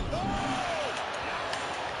 shit.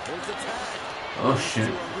 There's the tag. Oh shit.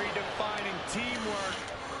 To a redefining teamwork.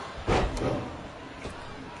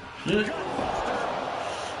 Shit.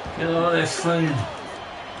 Get out of this thing.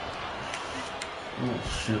 Oh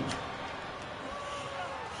shit.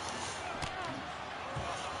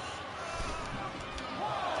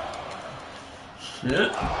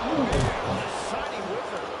 Shit. Siding with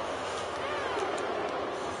her.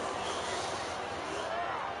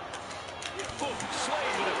 Boom,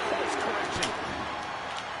 Slade with a course correction.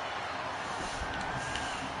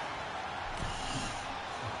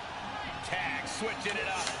 Tag, switching it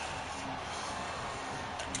up.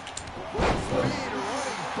 Slade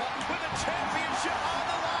running back with a championship on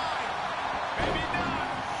the line. Maybe not.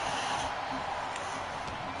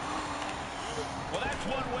 Well, that's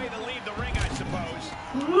one way to leave the ring, I suppose.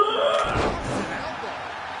 An elbow.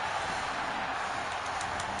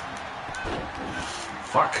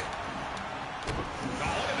 Fuck. Oh,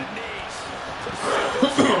 look at the knees.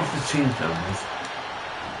 The team's down this.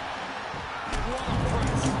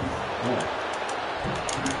 Oh.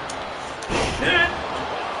 Shit.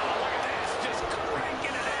 Oh, look at this, just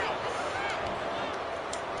cranking it out.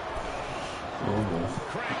 Oh no.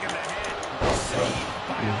 Cranking the head. Saved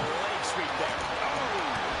by a leg sweep there.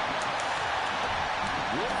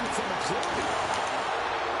 With some agility.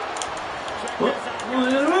 What?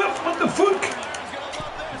 What the fuck? He's gonna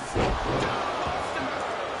love this.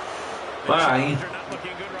 Bye. They're not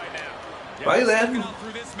looking good right now. Bye then. Out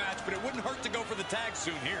through this match, but it wouldn't hurt to go for the tag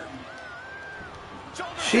soon here.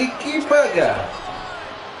 Cheeky bugger.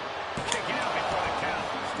 Kicking out before the count.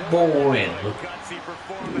 Boring. Gutsy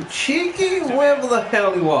performance. Cheeky whoever the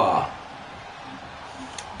hell you are.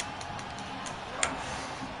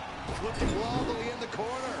 Looking wobbly in the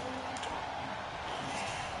corner.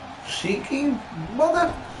 Cheeky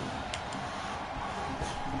mother.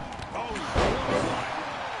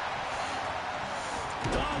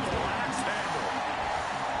 Double axe handle.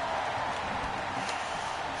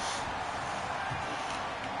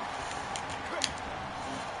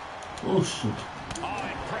 Oh shit. Oh,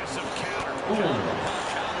 impressive counter. Oh.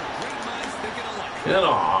 Great minds thinking alike. Get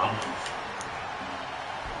on.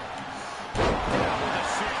 Down with a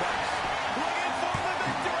suplex. Looking for the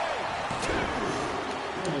victory.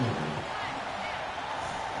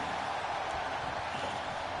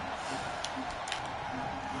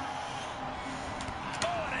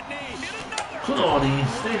 Oh, and a knee. Hit another. Come on, E.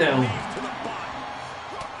 Stay down. Knees to the body.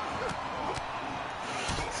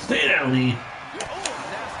 Stay down, E. Oh,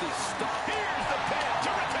 nasty stop. Here's the pin to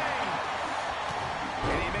retain.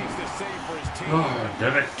 And he makes the save for his team. Oh,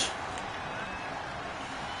 damn it.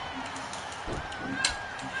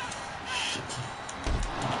 Shit.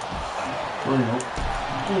 Oh, no.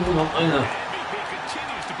 Oh, no, I know. MVP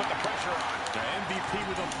continues to put the pressure on. The MVP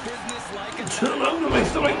with a business-like attack. Turn around to my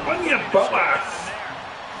stomach. Run your butt ass.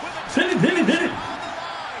 Hit it, hit it, hit it.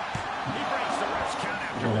 He breaks the ref's count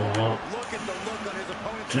after. Oh, Look at the look on his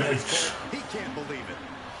opponent's Damn face. it. Cole. He can't believe it.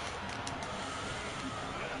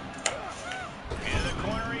 In the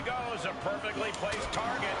corner he goes. A Perfectly placed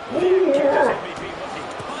target.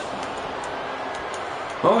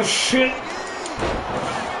 Oh shit!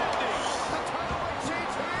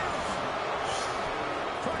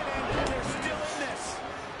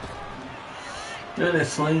 Look at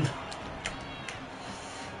this lead.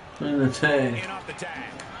 Look at the tag. In off the tag.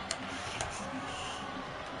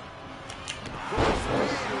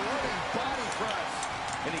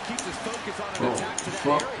 And he keeps his focus on an Oh, attack to that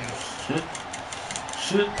fuck. area. Shit.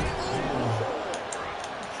 Shit.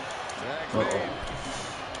 Uh-oh.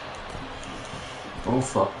 Oh,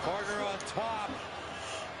 fuck. Partner on top.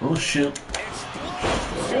 Oh, shit.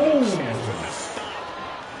 Oh.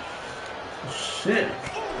 Shit.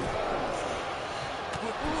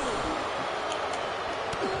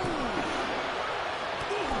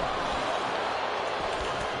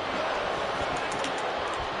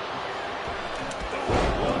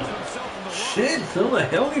 Shit, how the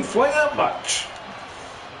hell did he fly that much?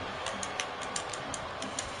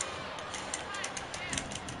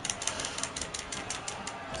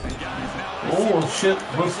 Oh shit,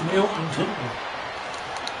 busted me open too.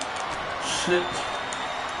 Shit.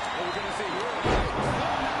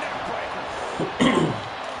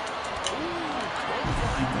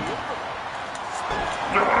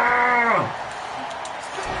 Ah!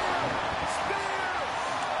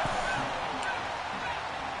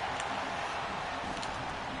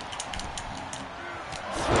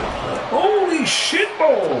 Holy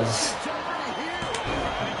shitballs!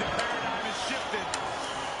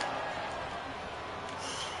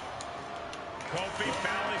 Kofi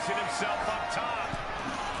balancing himself up top.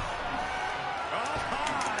 Up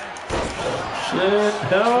high. Shit,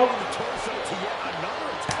 help! Torso to yet another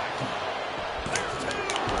attack.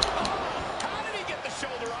 How did he get the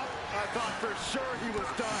shoulder up? I thought for sure he was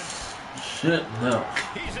done. Shit, no.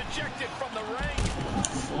 He's ejected from the ring.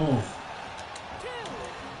 Oh.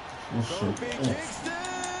 Oh shit. Kofi Oh. Kingston.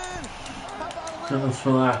 How about a little Goodness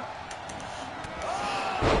for that.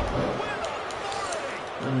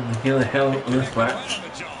 I didn't hear the hell out of this match.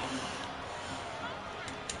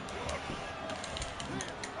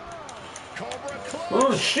 Cobra clutch.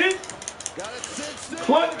 Oh shit! Got it cinched in.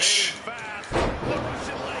 Clutch! Fast. The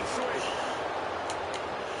Russian leg sweep.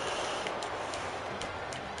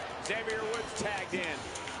 Xavier Woods tagged in.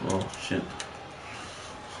 Oh shit.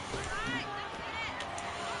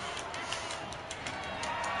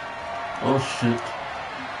 Oh shit.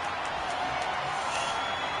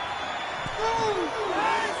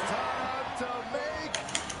 It's time to make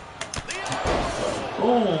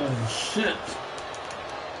Oh shit.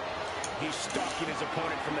 He's stalking his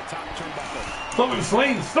opponent from the top turnbuckle. Stop him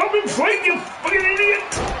flying! Stop him flying, you fucking idiot!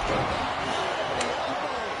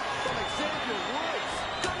 from Xavier Woods.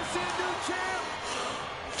 Gonna see a new champ.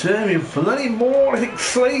 Damn you, plenty more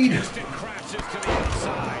slide. Instant crashes to the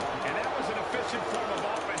outside. And that was an efficient form of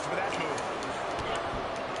offense for that move.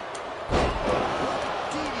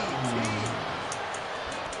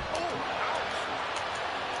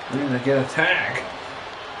 I need to get a tag.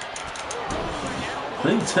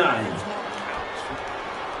 Big time.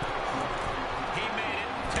 He made it.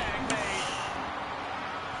 Tag made.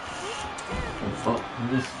 Oh fuck,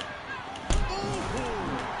 this.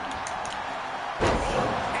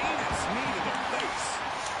 Heinous knee to the face.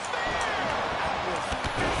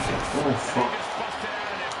 Oh fuck. Just busted out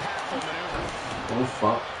an impactful maneuver. Oh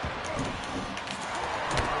fuck.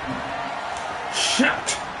 Shit.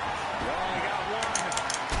 You only got one.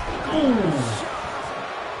 Ooh.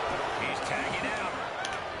 He's tagging out.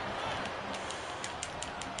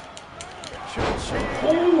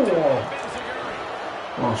 Oh.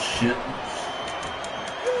 Oh shit.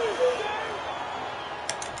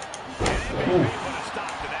 Ooh. Put a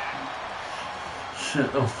stop to that. Shit,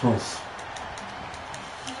 that was close.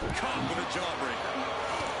 Caught with a jawbreaker.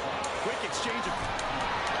 Quick exchange of a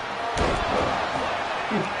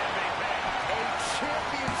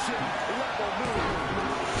championship level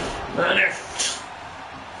move. And it.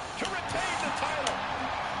 To retain the title.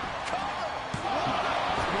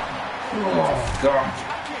 Oh god.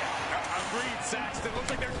 Agreed, Saxton. Looks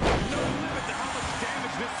like there's no limit to how much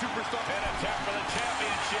damage this superstar can attempt for the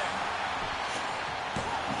championship.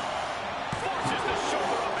 Forces the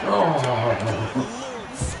shoulder up and Oh.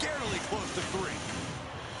 Lord, scarily close to 3.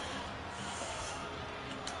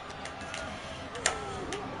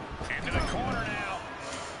 into the corner now.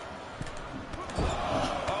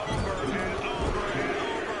 Over and over and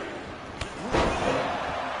over.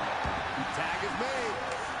 Tag is made.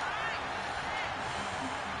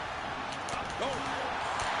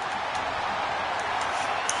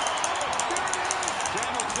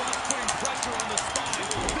 Daniel Cross putting pressure on the spine.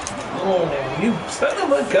 This one Oh, you son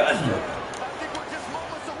of a gun. I think we're just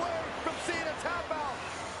moments away from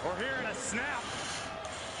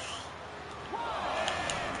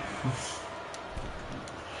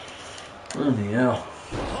Bloody hell.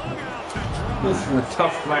 This is a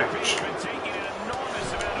tough match. Taking an enormous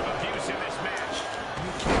amount of abuse in this match.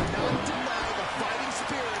 You cannot deny the fighting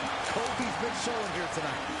spirit Kofi's been showing here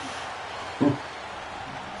tonight.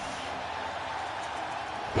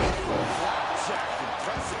 Flat check,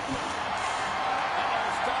 impressive. Found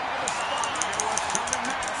the spot. And what's coming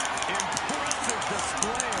next? Impressive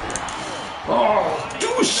display of power. Oh,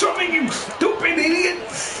 do something, you stupid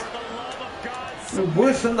idiots! For the love of God, You're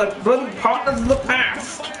worse than the bloody partners of the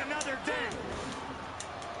past. fight another day.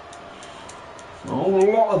 A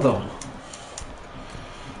whole lot of them.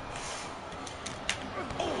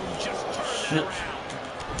 Just turn that Shit. around.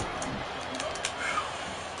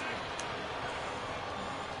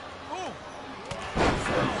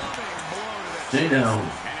 Stay down. And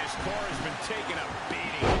his core has been taking a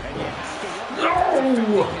beating. And you have to wonder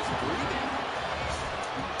No! his breathing.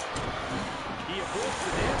 He avoids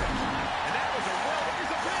the damage. And that was a roll. Here's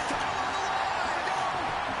the pin. Title on the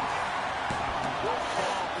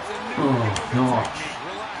line. It's a new Oh, gosh. technique.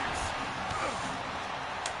 Relax.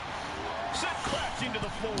 Set crashing to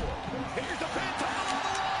the floor. Here's the pin. Title on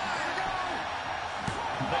the line.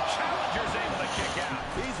 The challenger's able to kick out.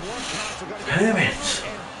 These one counts are going to get Damn harder it.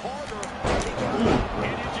 and harder.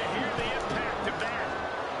 And did you hear the impact of that?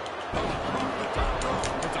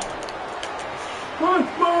 What,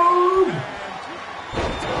 move?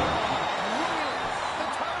 The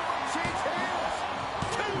title might change hands.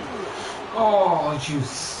 Oh, you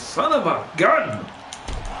son of a gun!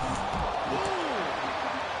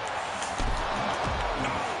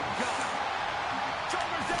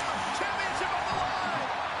 Shoulders down. Championship on the line.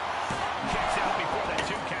 Kicks out before the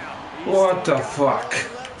 2 count. What the fuck?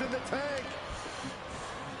 Left in the tank.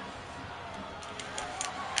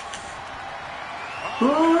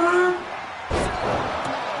 Huh?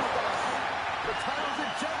 The title's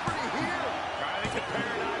in jeopardy here. I think the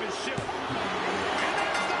paradigm is shifting.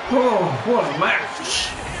 Oh, what a match!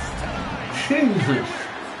 Jesus!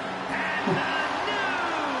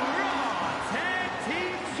 Tag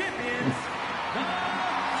Team Champions, the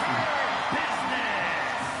Hurt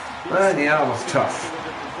Business. Bloody hell, that was tough.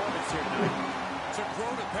 To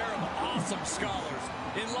grow a pair of awesome scholars.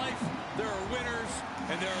 In life, there are winners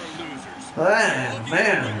and there are losers. Man,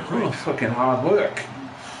 that was fucking hard work.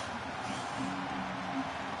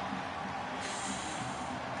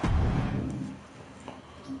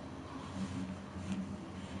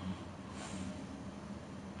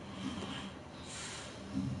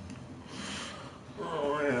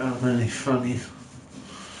 Oh yeah, really funny.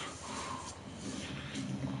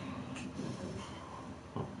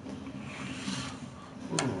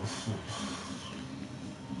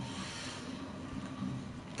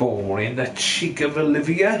 Boring, the cheek of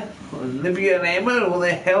Olivia. Olivia and Emma, who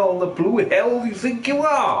the hell, the blue hell do you think you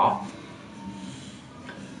are?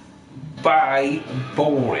 By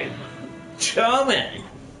boring. Charming.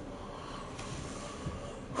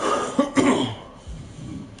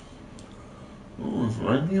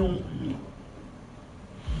 Randy Orton,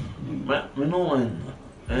 Matt Riddle and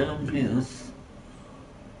Adam Pearce.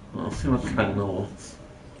 I'll see what kind of.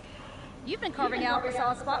 You've been carving out a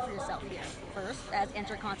solid spot for yourself here. First as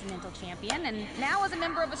Intercontinental Champion, and now as a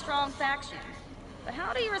member of a strong faction. But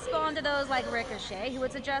how do you respond to those like Ricochet, who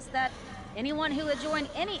would suggest that anyone who would join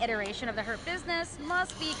any iteration of the Hurt Business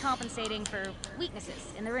must be compensating for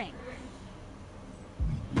weaknesses in the ring?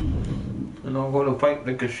 And I'm going to fight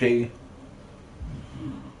Ricochet.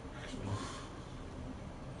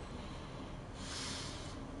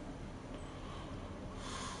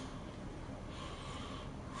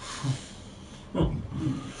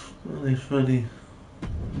 Really funny.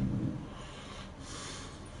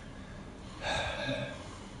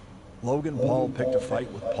 Logan Paul picked a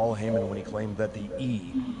fight with Paul Heyman when he claimed that the E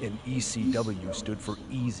in ECW stood for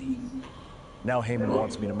easy. Now Heyman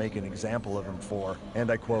wants me to make an example of him for, and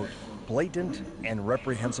I quote, blatant and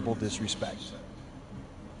reprehensible disrespect.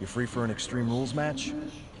 You free for an Extreme Rules match?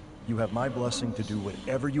 You have my blessing to do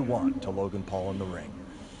whatever you want to Logan Paul in the ring.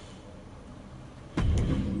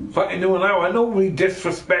 Fucking doing now, I know he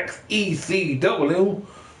disrespects ECW.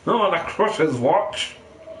 No on the Crusher's watch.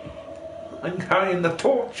 I'm carrying the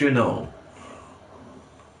torch, you know.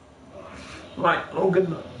 Like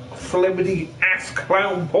Logan, celebrity ass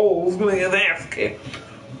clown Paul's gonna get an ass kicked.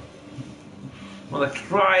 When the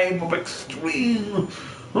tribe of Extreme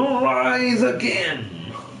rise again.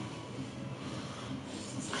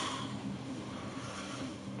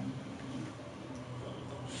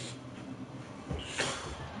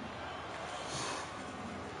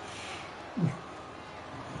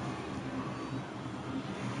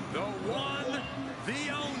 The one, the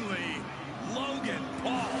only, Logan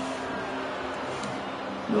Paul.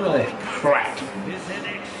 Holy crap. Is an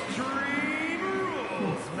Extreme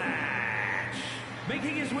Rules match.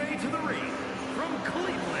 Making his way to the ring from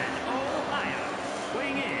Cleveland, Ohio,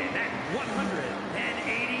 weighing in at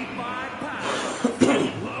 185 pounds,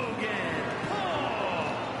 Logan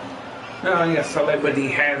Paul. Oh, your celebrity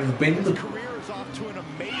has been. His career is off to an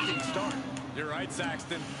amazing start. You're right,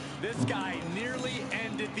 Saxton. This guy nearly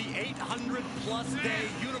ended the 800-plus day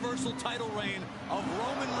Universal title reign of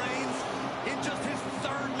Roman Reigns in just his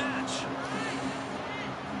third match.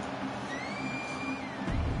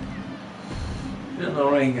 In the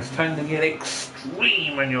ring, it's time to get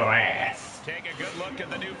extreme on your ass. Take a good look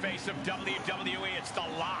at the new face of WWE. It's The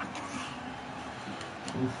Lock.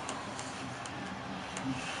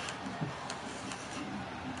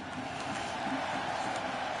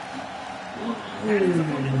 From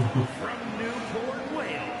Newport,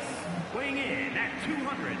 Wales, weighing in at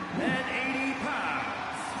 280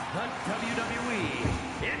 pounds, the WWE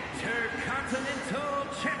Intercontinental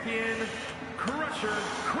Champion, Crusher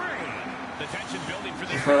Crane. The tension building for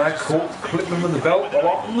this. So that caught clipping with the belt a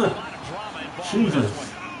lot.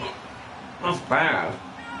 Jesus. That's bad.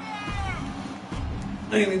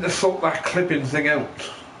 They need to sort that clipping thing out.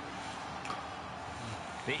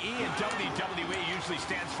 The E in WWE usually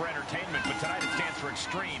stands for entertainment, but tonight it stands for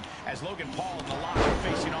extreme, as Logan Paul and The Lock are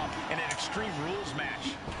facing off in an Extreme Rules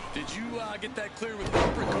match. Did you get that clear with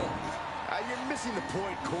corporate, Corey? You're missing the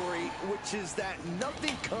point, Corey, which is that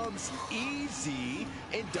nothing comes easy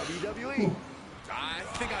in WWE. I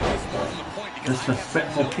think I missed more than the point because This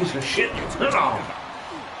respectful piece of shit. No.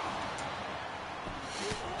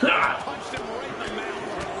 punched him right in the mouth,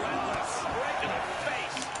 relentless, right in the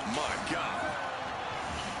face. My God.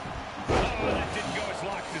 Oh, that didn't go as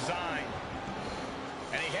Lock designed.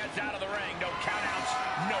 And he heads out of the ring. No countouts,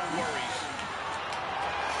 no worries.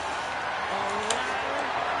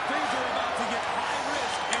 Things are about to get high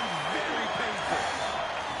risk and very painful.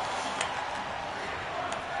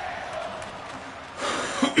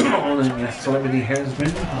 Oh, your celebrity has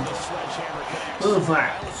been. What was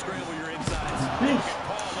that? Scramble your insides.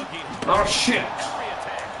 Oh shit.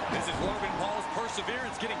 This is Logan Paul's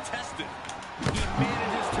perseverance getting tested. He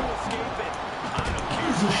manages to escape it. I don't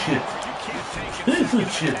care. Piece of shit. You can't take it. Piece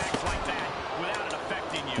of shit. Like that without it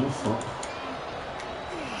affecting you. What's that?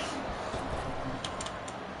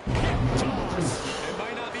 It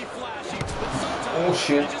might not be flashy, but sometimes Oh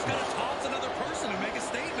shit. you just gotta toss another person and make a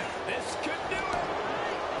statement. This could do it.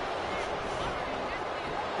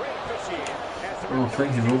 Great officiating as the Oh,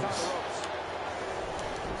 thank you, folks.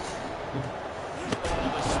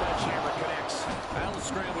 The sledgehammer connects. That'll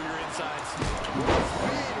scramble your insides. Speed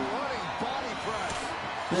running body press.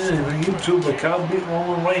 Yeah, the YouTuber can't beat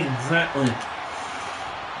Roman Reigns, exactly.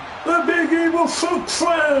 The Big Evil Silk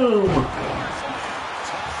Slam! Talk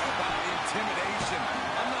about intimidation.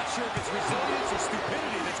 I'm not sure if it's resilience or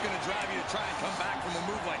stupidity that's going to drive you to try and come back from a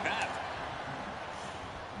move like that.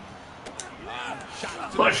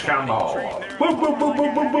 Push combo! Boom, boom, boom,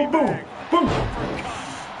 boom, boom, boom, boom! Boom!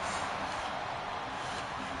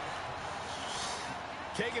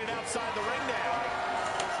 Taking it outside the ring now.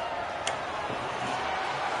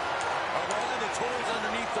 Of all the toys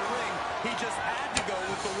underneath the ring, he just had to go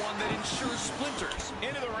with the one that ensures splinters.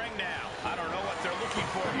 Into the ring now. I don't know what they're looking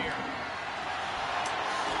for here.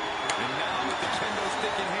 And now with the kendo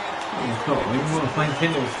stick in hand, Oh, God, we want to find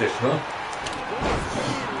candlesticks, huh? running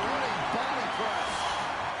body press.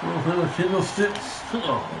 Oh, there are candlesticks.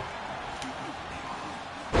 Oh.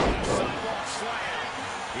 Sidewalk slam.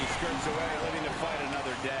 He skirts away, letting the fight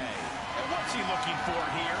another day. And what's he looking for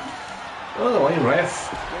here? By the way, ref.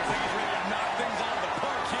 Looks like he's ready to knock things out of the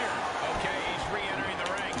park here. Okay, he's re-entering the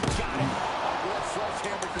ring. Got it. That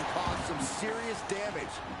sledgehammer can cause some serious damage.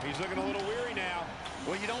 He's looking a little weary now.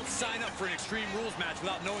 Well, you don't sign up for an Extreme Rules match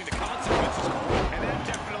without knowing the consequences. And that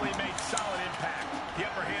definitely made solid impact. The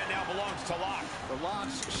upper hand now belongs to Lock. The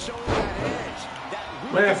Lock's showing that edge. That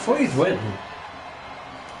Ref, please win.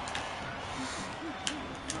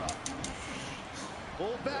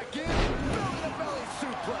 pull back in, building a belly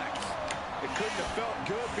suplex. It couldn't have felt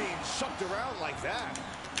good being shucked around like that.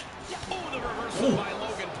 Oh, the reversal by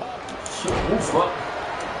Logan Paul. Oh, fuck.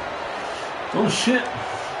 Oh, shit.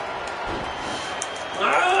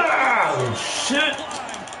 Ah, shit.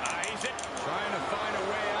 Eyes it. Trying to find a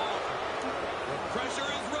way out. The pressure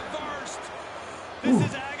is reversed. This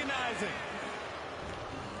is agonizing.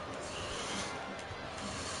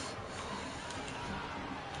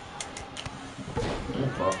 Oh,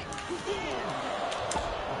 fuck.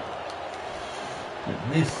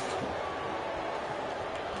 It missed.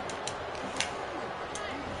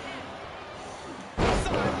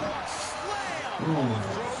 Sidewalk slam. Almost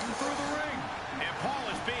thrown through the ring. And Paul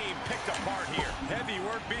has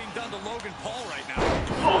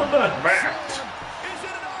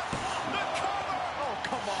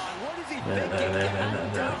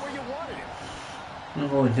I'm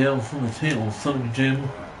going down from the tail, son of a Jim.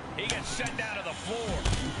 He gets sent down to the floor.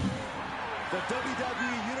 The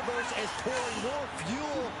WWE Universe is pouring more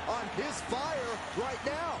fuel on his fire right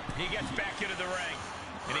now. He gets back into the ring.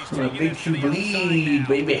 And he's Gonna taking make you bleed,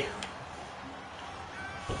 baby.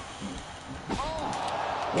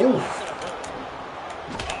 Oh,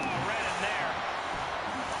 right in there.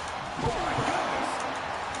 Oh, my goodness.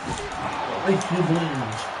 Make you bleed.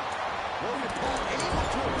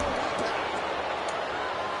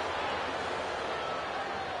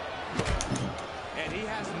 And he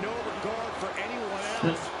has no regard for anyone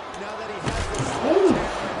else now that he has the sledgehammer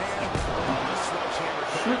in hand. The sledgehammer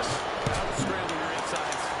cuts. That'll scramble your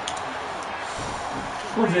insides.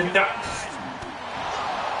 What's it nuts?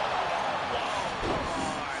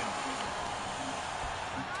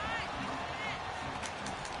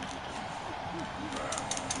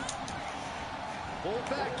 Pull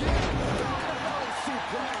back in. Belly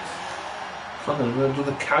suplex. I'm gonna go to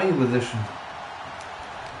the carry position.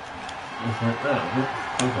 Just like that.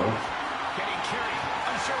 Getting carried.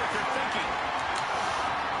 Unsure what they're thinking.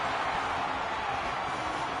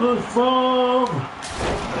 Push bomb!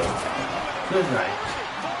 Good night.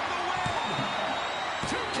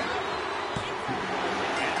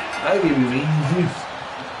 I give you easy.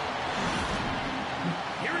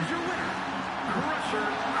 Here is your winner, Crusher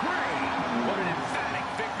Crane. What an emphatic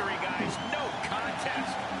victory, guys. No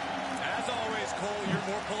contest. As always, Cole, you're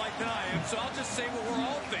more polite than I am, so I'll just say what we're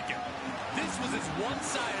all thinking. This was as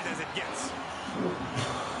one-sided as it gets.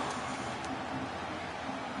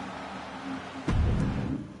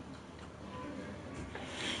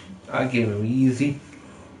 I gave him easy.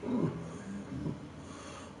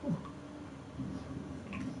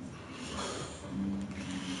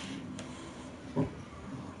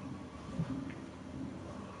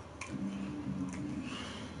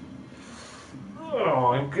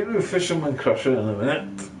 Oh, I'm going to Fisherman Crusher in a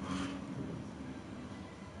minute.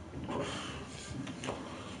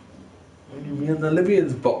 You'll be in the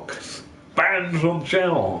Libya's box. Banned from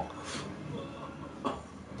channel.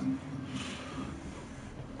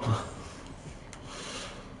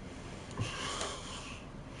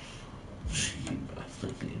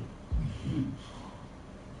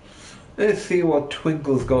 Let's see what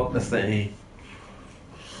Twinkle's got to say.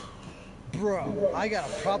 Bro, I got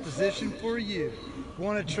a proposition for you.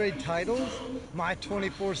 Want to trade titles? My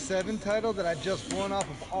 24/7 title that I just won off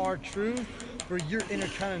of R-Truth for your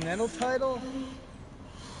Intercontinental title?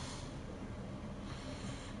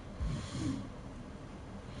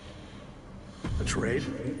 A trade?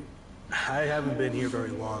 I haven't been here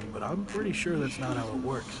very long, but I'm pretty sure that's not how it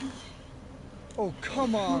works. Oh,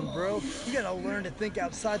 come on, bro. You gotta learn to think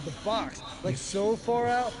outside the box. Like so far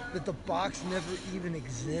out that the box never even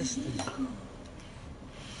existed.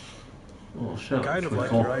 Oh, shut Kind up, of like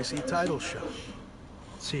Twinkle. your IC title shot.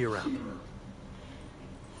 See you around.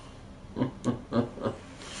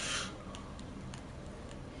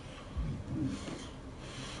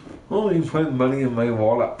 Oh, you put money in my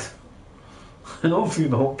wallet. And obviously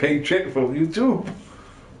not paycheck from YouTube.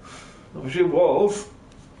 I wish it was.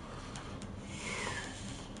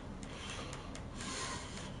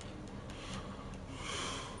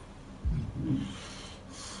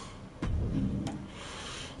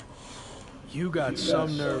 You got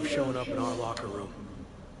some nerve showing up in our locker room.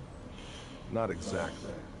 Not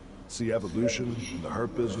exactly. See, Evolution and the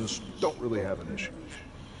Hurt Business don't really have an issue.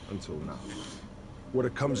 Until now. What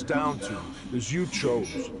it comes down to is you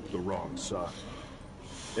chose the wrong side.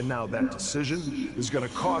 And now that decision is gonna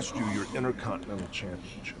cost you your Intercontinental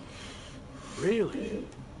Championship. Really?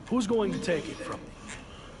 Who's going to take it from me?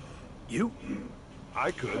 You?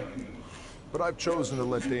 I could, but I've chosen to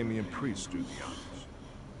let Damian Priest do the honors.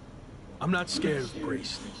 I'm not scared of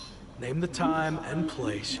Priest. Name the time and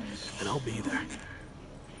place, and I'll be there.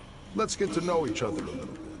 Let's get to know each other a little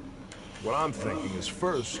bit. What I'm thinking is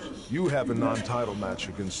first, you have a non-title match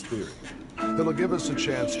against Theory. It'll give us a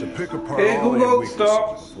chance to pick apart Hey, all Google, your weaknesses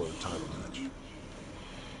stop. before the title match.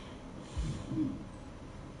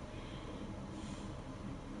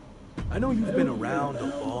 I know you've been around a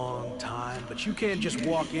long time, but you can't just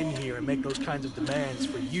walk in here and make those kinds of demands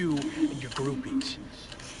for you and your groupies.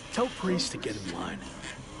 Tell Priest to get in line.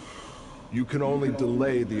 You can only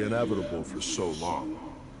delay the inevitable for so long.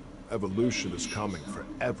 Evolution is coming for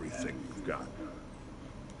everything you've got.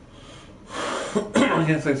 I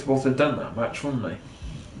guess they're supposed to have done that match, wouldn't they?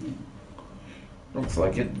 Looks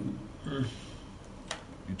like it. You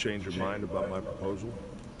change your mind about my proposal?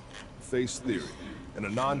 Face Theory in a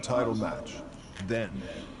non-title match. Then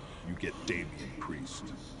you get Damian Priest.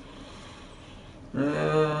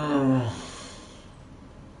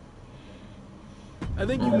 I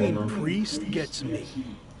think you mean Priest gets me.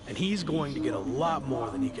 And he's going to get a lot more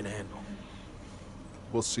than he can handle.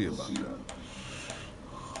 We'll see about that.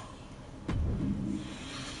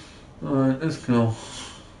 Alright, let's go.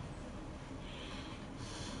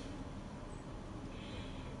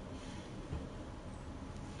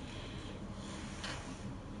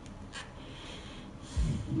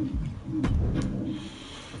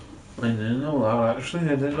 I didn't know that actually.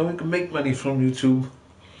 I didn't know we could make money from YouTube.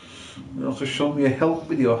 You also showed me a help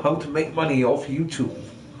video how to make money off YouTube.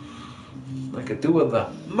 I could do with the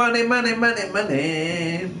money, money, money,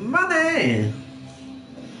 money, money.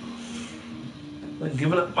 I'm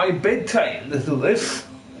giving up my bedtime to do this.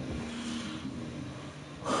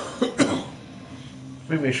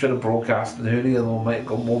 Maybe I should have broadcasted earlier, though I might have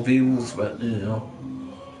got more views, but you know.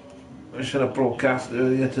 I should have broadcasted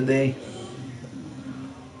earlier today.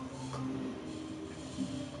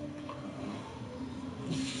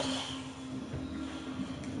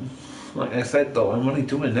 Like I said though, I'm only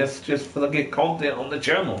doing this just to get content on the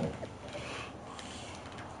channel.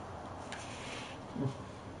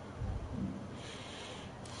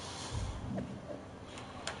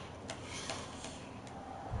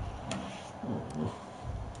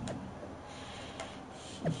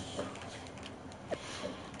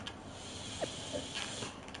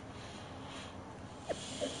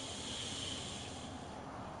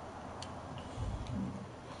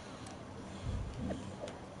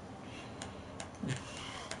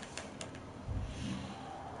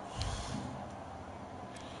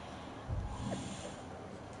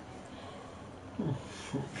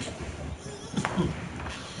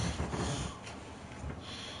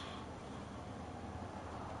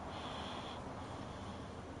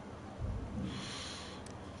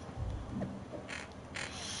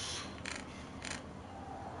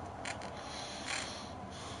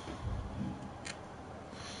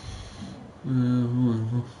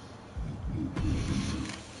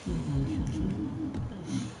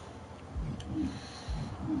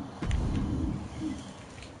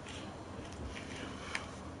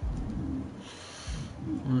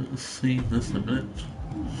 Let's see this in a minute.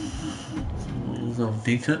 Let's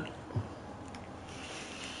update it.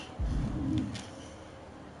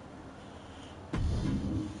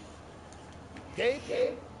 Gabe,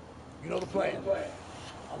 you know the plan.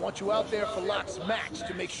 I want you out there for Lock's match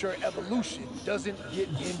to make sure Evolution doesn't get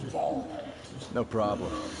involved. No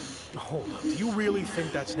problem. Hold up, do you really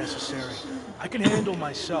think that's necessary? I can handle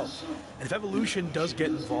myself. And if Evolution does get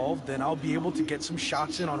involved, then I'll be able to get some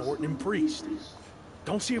shots in on Orton and Priest.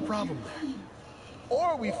 Don't see a problem there.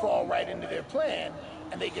 Or we fall right into their plan,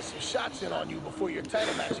 and they get some shots in on you before your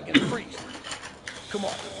title match against Priest. Come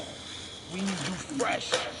on. We need you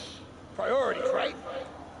fresh. Priorities, right?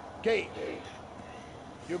 Gabe,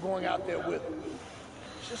 you're going out there with him.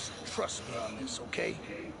 Just trust me on this, okay?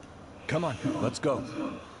 Come on, let's go.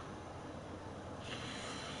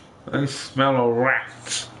 I smell a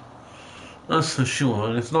rat. That's for sure,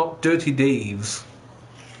 and it's not Dirty Dave's.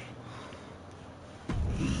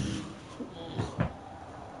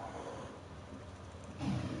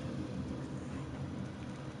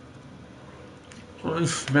 I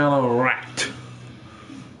smell a rat.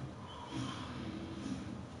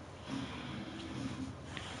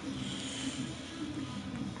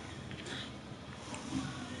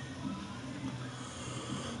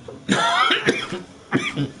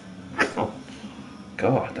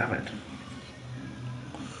 God damn it.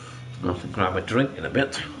 I'll have to grab a drink in a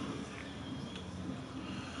bit.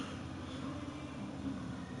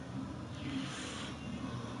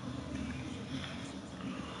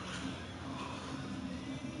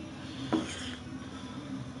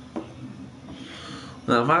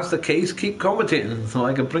 Now, if that's the case, keep commenting so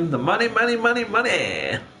I can bring the money, money, money,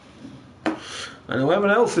 money. And whoever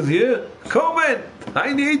else is here, comment!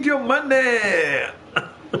 I need your money!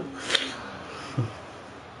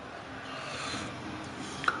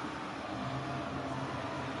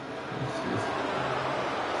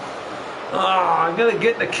 I'm gonna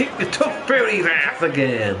get to kick the Tough Fairy's ass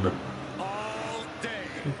again. All day.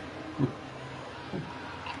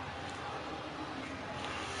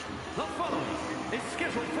 The following is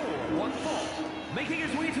scheduled for one fall, making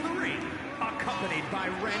his way to the ring, accompanied by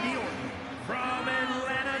Randy Orton from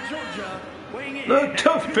Atlanta, Georgia, weighing in. The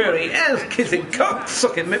Tough Fairy, ass kissing, cock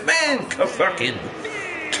sucking, McMahon fucking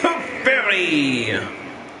Tough Fairy.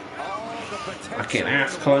 Fucking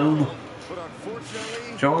ass clown.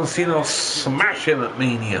 John Cena smash him at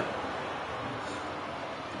Mania.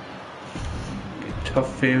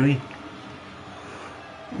 Tough Fairy.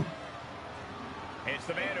 It's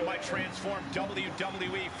the man who might transform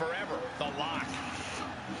WWE forever, The Lock.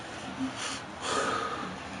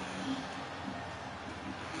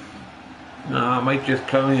 I might just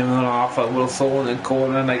come in and off. I will saw in the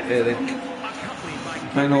corner night, I think.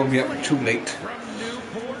 I know I'll be up too late.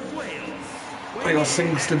 I got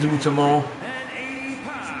things to do tomorrow. And 80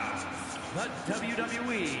 pounds, the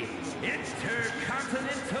WWE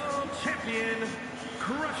Intercontinental Champion,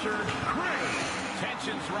 Crusher Craig.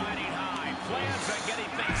 Tensions riding high. Plans on getting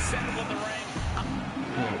things settled in the ring.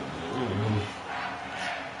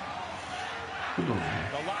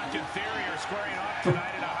 The Lock and Theory are squaring off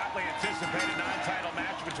tonight in a hotly anticipated non-title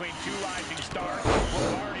match between two rising stars who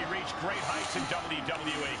have already reached great heights in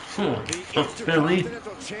WWE. The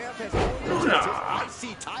Intercontinental Champ has ordered his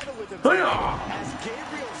IC title with himself as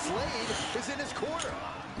Gabriel Slade is in his corner.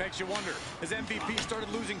 Makes you wonder, has MVP started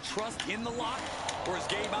losing trust in the Lock? Or is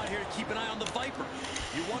Gabe out here to keep an eye on the Viper?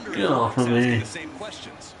 You wonder if Get off of me. the same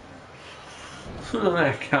questions. Look at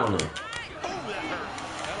that counter. Oh, that hurt.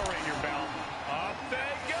 That'll ring your bell. Up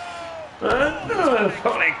they go. Another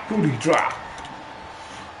funny booty drop.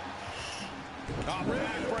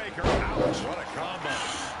 Backbreaker. Ouch. What a combo.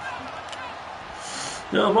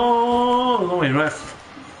 Come on, no ref.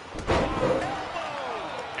 And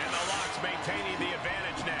the Lock's maintaining the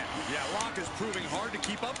advantage now. Yeah, Lock is proving hard to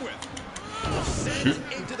keep up with. Sent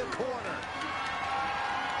into the corner.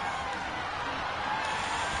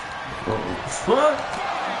 What?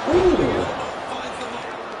 Ooh.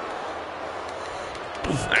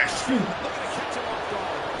 Nasty.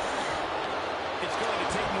 It's going to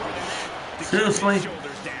take more than that to Seriously? keep his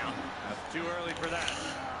shoulders down. That's too early for that.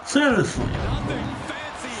 Seriously. Nothing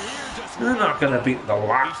fancy here, just You're not going to beat the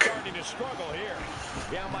Lock. starting to struggle here.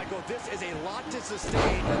 Yeah, Michael, this is a lot to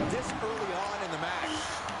sustain this early on in the match.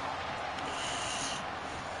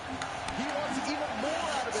 He wants even more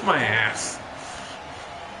out of it. It's my ass.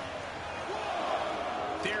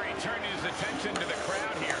 Theory turning his attention to the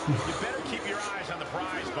crowd here. You better keep your eyes on the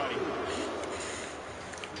prize, buddy.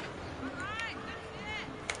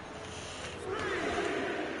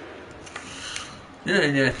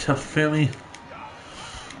 Yeah, tough Philly.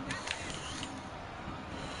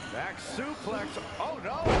 Back suplex. Oh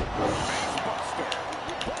no! Facebuster.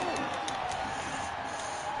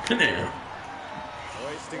 Come here.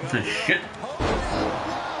 Wasting This shit. Oh, wow,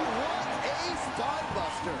 what a spine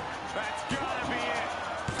buster. That's gotta be it.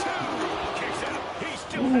 Two. Kicks out. He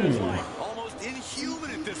still Ooh. has life. Almost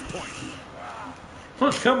inhuman at this point.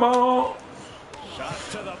 Let's come on.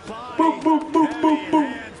 Shots to the body. Boop, boop, boop, boop, boop.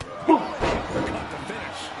 Boop. Cut to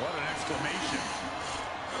finish. What an exclamation.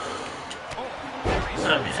 Oh,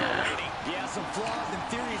 yeah. Yeah, some flaws in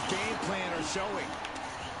Theory's game plan are showing.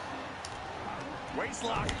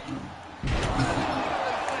 Waistlock.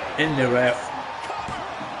 In the ref.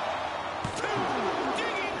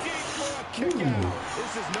 Digging deep for a kick out.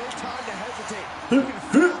 This is no time to hesitate. You can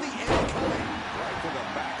feel the end coming. Right to the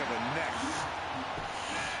back of the neck.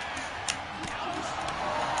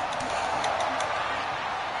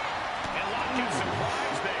 And Lock gets some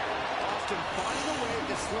prize there. Austin finding a way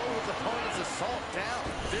to slow his opponent's assault down.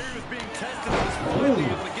 Theory was being tested and was finally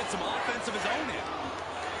able to get some offense of his own in.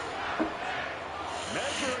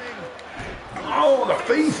 Measuring. Oh, the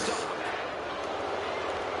face.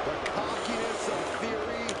 The cockiness of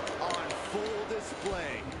Theory on full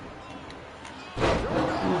display.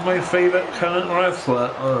 Who's my favorite current wrestler?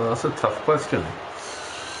 Oh, that's a tough question.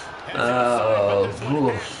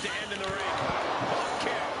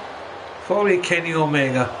 Probably Kenny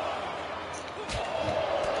Omega.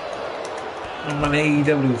 I'm an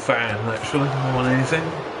AEW fan, actually, more than anything.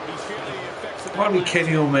 Probably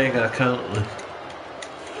Kenny Omega currently.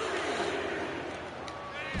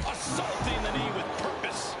 Assaulting the knee with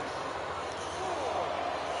purpose.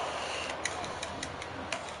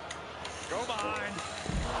 Go behind.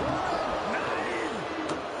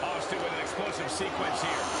 Austin with an explosive sequence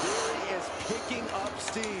here. Theory is picking up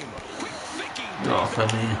steam. Quick thinking. Oh, for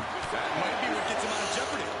me. That might be what gets him out of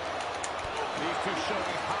jeopardy. These two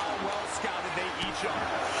showing how well scouted they each are.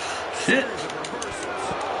 Shit. Series of reversals.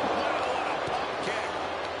 What a pump kick.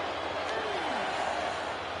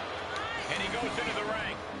 And he goes into the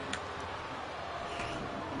ring.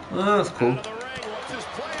 Oh, that's cool. Out of the ring. What's his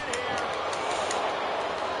plan here?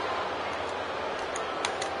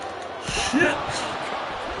 Shit.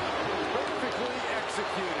 Perfectly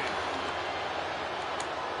executed.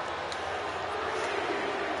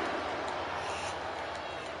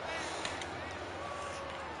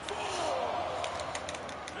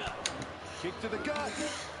 Kick to the gut.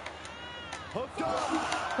 Hooked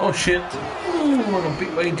up. Oh shit. Ooh, I got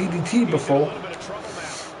beat by DDT before. A little bit of trouble now.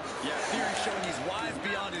 Yeah, Theory showing he's wise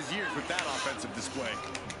beyond his years with that offensive display.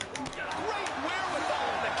 Great wherewithal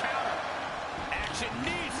on the counter. Action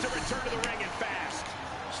needs to return to the ring and fast.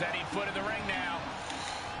 Setting foot in the ring now.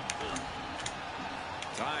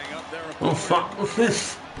 Tying up their Oh opponent. fuck, what's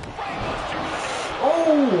this?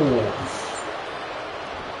 Oh!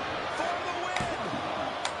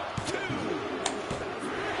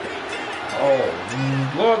 Oh,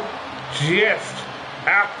 what just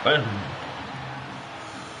happened?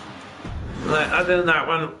 Right, I did that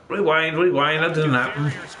one. Rewind, I did that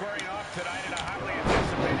one.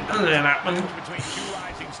 And then that one.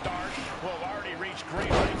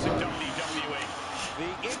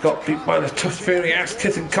 Got beat by the tough fairy ass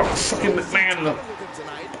kissing cock sucking McMahon, the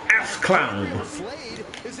ass clown.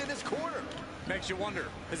 Is in his corner. Makes you wonder,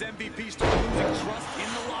 has MVP started losing trust in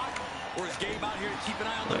the Lock? Or is Gabe out here to keep an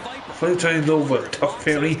eye on the Viper? 3 times over, tough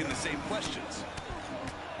fairy. The same questions.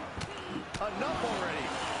 Enough already.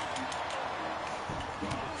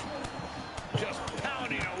 Just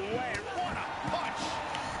pounding away. What a punch.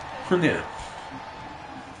 And yeah.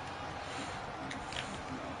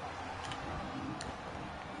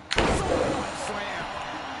 Slam.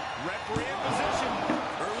 Referee in position.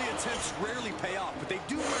 Early attempts rarely pay off, but they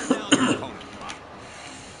do wear down their opponent.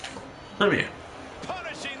 Come here.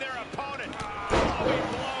 Punishing their opponent. Oh, he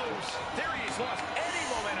blows. Theory's lost any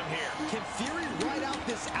momentum here. Can Theory ride out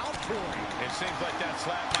this outpouring? It seems like that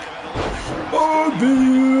slap might have had a little extra. Oh,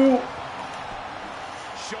 deal.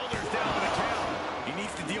 Shoulders down to the count. He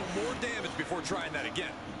needs to deal more damage before trying that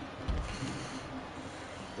again.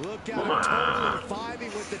 Look out, totally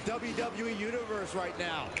vibing with the WWE Universe right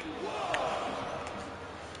now.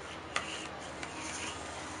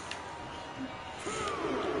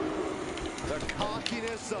 The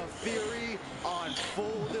cockiness of Theory on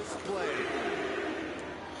full display.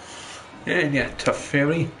 And yeah, tough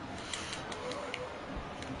fairy.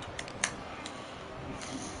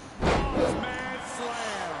 Mad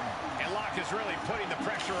slam. And Lock is really putting the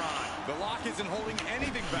pressure on. The Lock isn't holding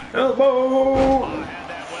anything back. Elbow. Had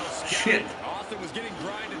that well scouted. Shit. Austin was getting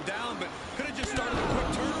grinded down, but could have just started a quick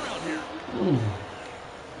turnaround here.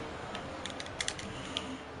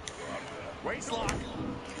 Waist lock.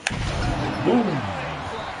 Boom.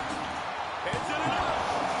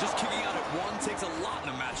 Just kicking out at one takes a lot in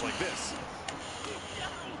a match like this.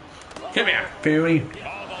 Come here, fairy. Oh, the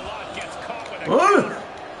Lock gets caught with a Oh,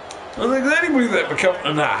 I don't think there's anybody that become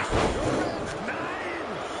a nah.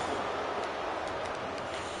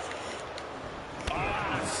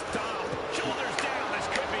 Stop. Shoulders down. This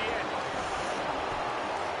could be it.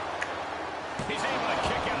 He's able to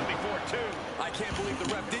kick out before two. I can't believe the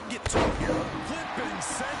ref didn't get two here. Flipping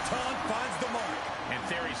senton finds the mark. And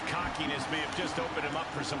Theory's cockiness may have just opened him up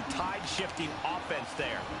for some tide-shifting offense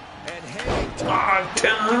there. And hey, Ah,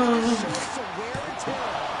 damn. some wear and tear.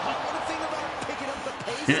 One thing about picking up the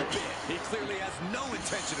pace a bit. He clearly has no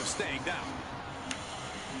intention of staying down.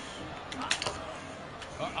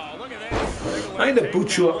 Uh-oh, look at this. I had to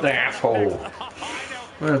boot you up the asshole.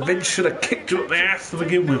 Vince should have kicked you up the ass to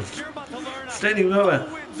begin with. Steady lower.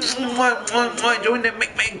 What doing to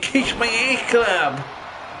make me kiss my A club?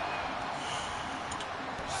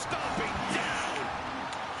 Stomping down.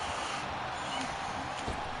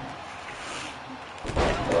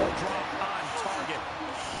 Drop on target.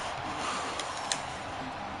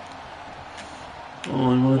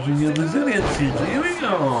 Oh, I'm watching your resiliency. Here we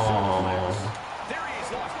go.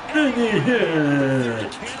 Can't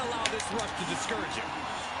allow this rush to discourage him.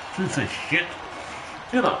 Piece of shit.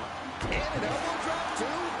 Get up. And an elbow drop too.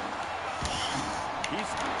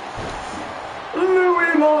 He's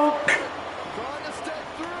Louis Lock. trying to step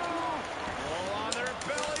through. Roll on their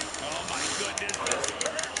belly. Oh my goodness, this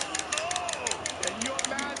hurt. Oh! Can you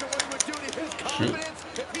imagine what it would do to his confidence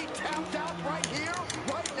if he tapped out right here,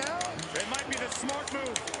 right now? It might be the smart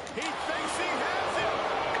move. He thinks he has it.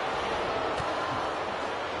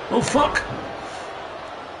 Oh fuck.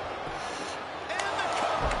 And the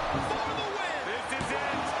cover for the win. This is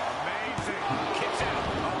it. Amazing. Kicks out.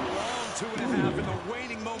 A long 2.5 in the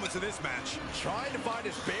waning moments of this match. Trying to find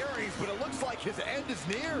his bearings, but it looks like his end is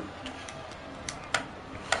near.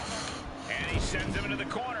 And he sends him into the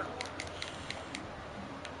corner.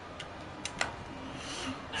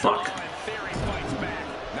 Fuck. Oh, and Theory fights back.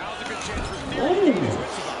 Now's a good chance for Theory to get his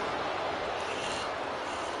wits about it.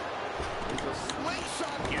 There's a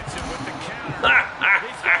slingshot. Gets him with the counter.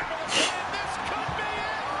 He's got more time. This could be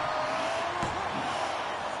it.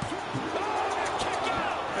 Oh, kick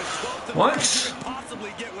out. Explosive What? attack you could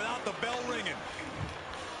possibly get without the bell ringing.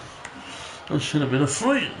 That should have been a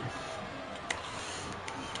free.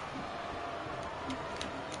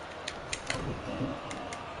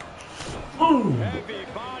 Ooh. Heavy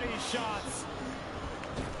body shots.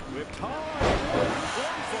 With power.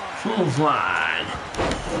 Full fly.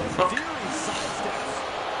 Fuck. Theory sidesteps.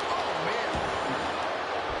 Oh, man.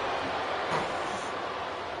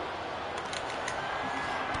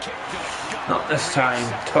 this time.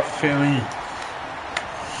 Tough feeling.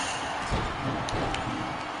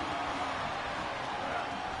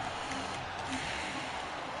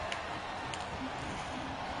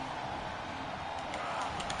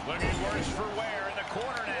 Looking worse for wear in the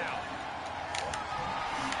corner now.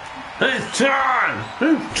 It's time!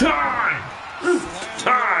 It's time! It's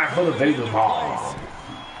time for the Vader Ball.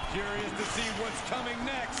 Curious to see what's coming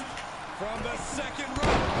next from the second row.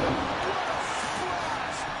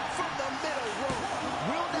 Splash from the middle rope.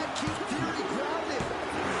 Will that keep Theory grounded?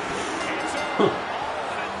 It's over.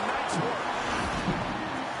 And nice work.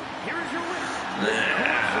 Here is your winner.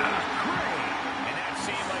 And that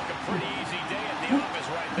seemed like a pretty easy day at the office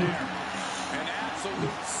right there. An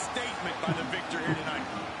absolute statement by the victor here tonight.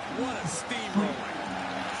 What a steamroller.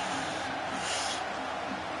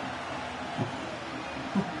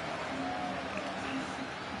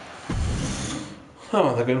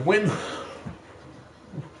 Oh, they're going to win.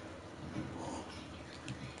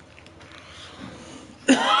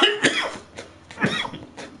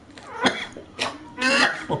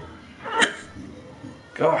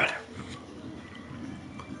 God.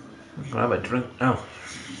 I'm going to have a drink now.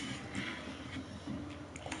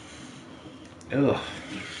 Ugh.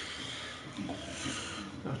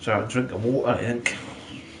 I'll try a drink of water, I think.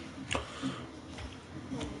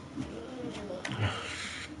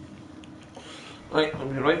 Right, I'll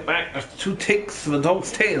be right back. There's 2 ticks of a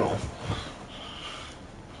dog's tail.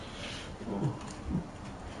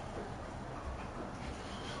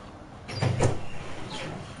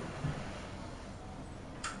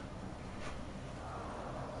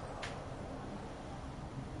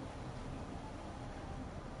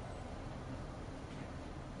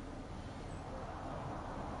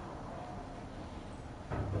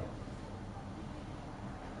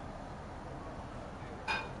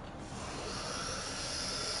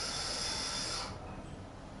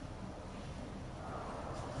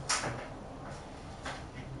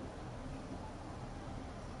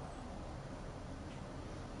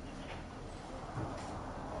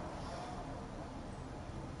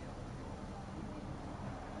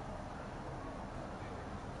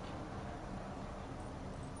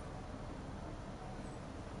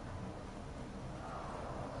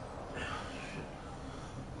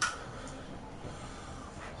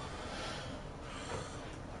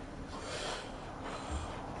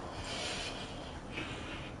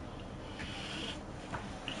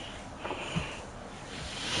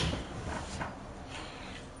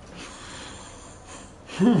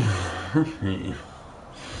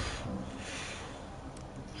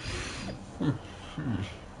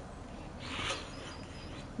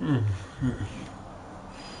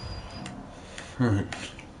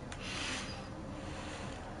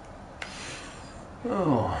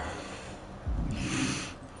 Oh.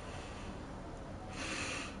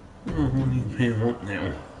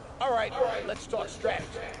 All right, let's talk strategy.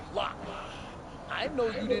 Lock. I know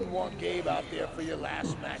you didn't want Gabe out there for your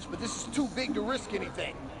last match, but this is too big to risk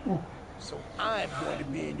anything. So I'm going to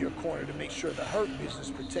be in your corner to make sure the Hurt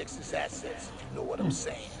Business protects its assets, if you know what I'm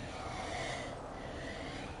saying.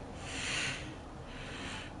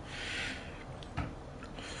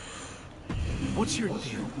 What's your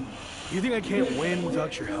deal? You think I can't win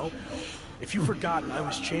without your help? If you've forgotten, I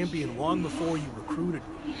was champion long before you recruited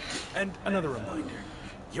me. And another reminder,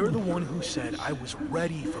 you're the one who said I was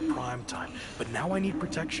ready for prime time, but now I need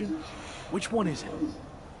protection? Which one is it?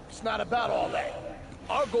 It's not about all that.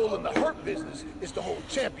 Our goal in the Hurt Business is to hold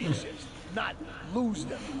championships, not lose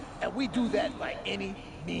them. And we do that by any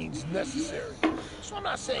means necessary. So I'm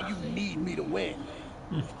not saying you need me to win,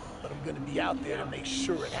 but I'm gonna be out there to make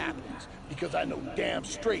sure it happens. Because I know damn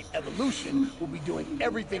straight Evolution will be doing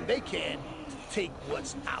everything they can to take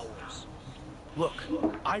what's ours. Look,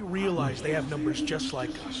 I realize they have numbers just like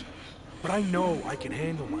us, but I know I can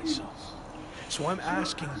handle myself. So I'm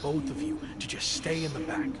asking both of you to just stay in the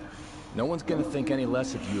back. No one's gonna think any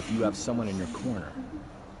less of you if you have someone in your corner.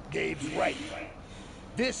 Gabe's right.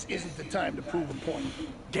 This isn't the time to prove a point.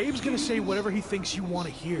 Gabe's gonna say whatever he thinks you want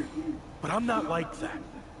to hear, but I'm not like that.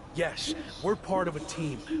 Yes, we're part of a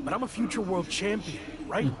team, but I'm a future world champion,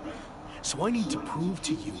 right? So I need to prove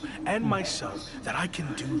to you and myself that I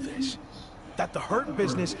can do this. That the Hurt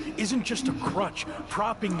Business isn't just a crutch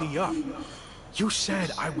propping me up. You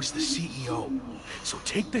said I was the CEO, so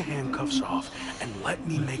take the handcuffs off and let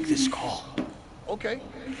me make this call. Okay,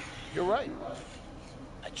 you're right.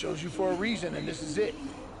 I chose you for a reason, and this is it.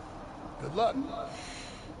 Good luck.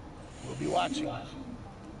 We'll be watching. I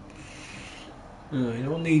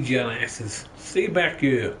don't need your asses. Stay back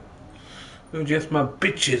here. You're just my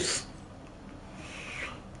bitches.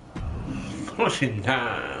 Crushing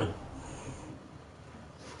time.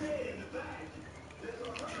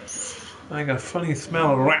 I got a funny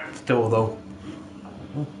smell of rat still, though.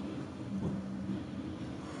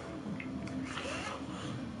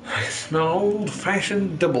 I smell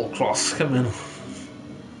old-fashioned double cross coming.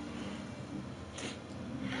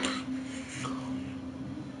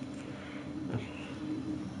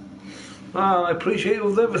 Well, I appreciate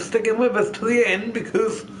those ever sticking with us to the end,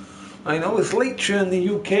 because I know it's late here in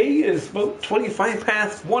the UK. It's about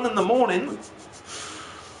 1:25 in the morning.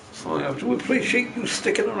 So I do appreciate you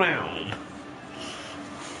sticking around.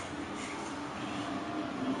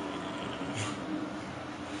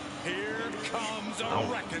 Here comes a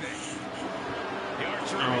reckoning. The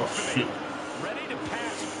archery shit. ready to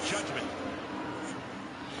pass judgment.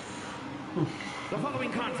 The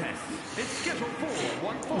following contest is scheduled for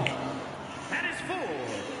one fall. And is for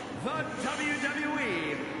the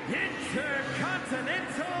WWE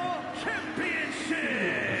Intercontinental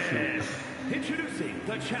Championship. Introducing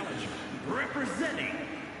the challenger, representing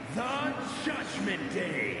the Judgment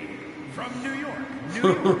Day. From New York,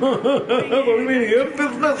 New York.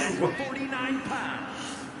 Business. 49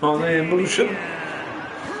 pounds. On the Evolution.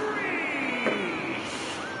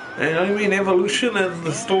 And I mean, Evolution, as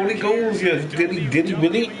the story goes, yes, diddy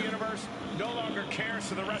Willie. No longer cares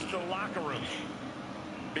for the rest of the locker room,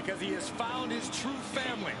 because he has found his true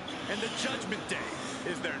family, and the Judgment Day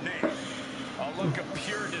is their name. A look of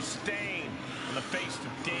pure disdain on the face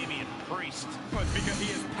of Damian Priest. Well, it's because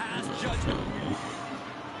he has passed judgment.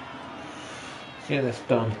 Yeah, that's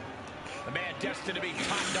done. The man destined to be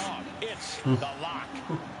top dog. It's the Lock.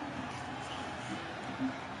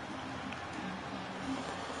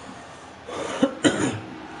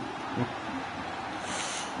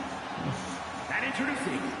 And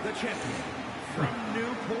introducing the champion from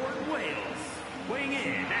Newport, Wales, weighing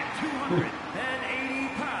in at 280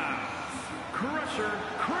 pounds, Crusher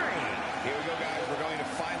Craig. Here we go, guys. We're going to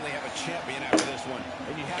finally have a champion after this one.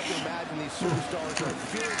 And you have to imagine these superstars are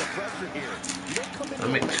feeling the pressure here. You don't come into a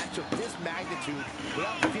match of this magnitude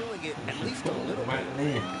without feeling it at least a little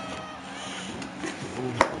bit.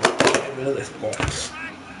 Get rid of this box.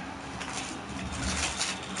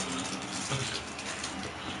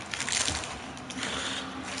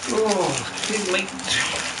 Oh, too late.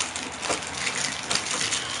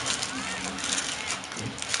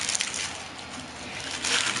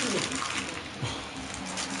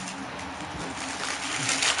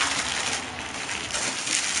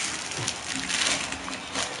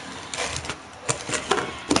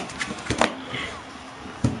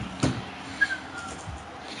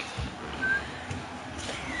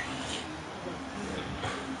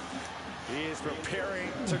 He is preparing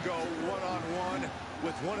to go one-on-one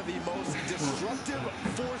with one of the most disruptive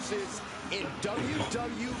forces in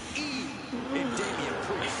WWE, in Damian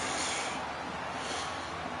Priest.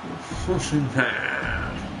 Pushing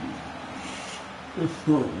time. Let's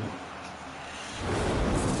go.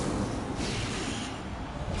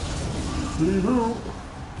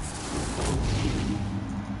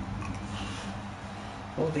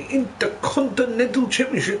 For the Intercontinental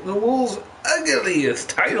Championship, the world's ugliest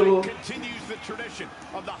title. Continues the tradition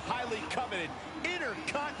of the highly coveted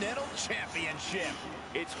Intercontinental Championship.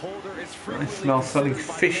 Its holder is I frequently smell something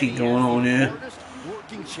considered by fishy many going as on the here. hardest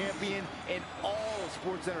working champion in all of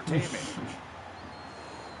sports entertainment.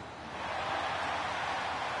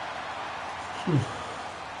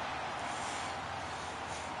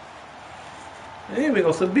 Hey, we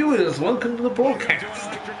got some viewers. Welcome to the broadcast. To an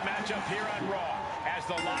electric matchup here on Raw, as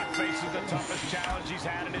the Lock faces the toughest challenge he's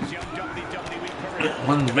had in his young WWE career.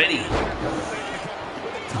 One's ready.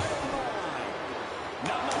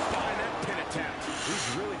 Not much behind that pin attempt.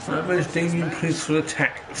 He's really That much Damian Priest for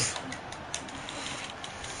attacks.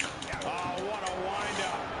 Oh, what a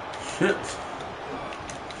wind-up. Shit.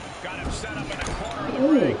 Got him set up in the corner of the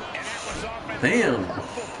Ooh. ring, and that was offensive Damn. for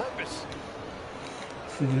full purpose.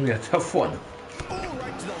 This is gonna be a tough one. Ooh,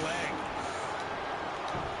 right to the leg.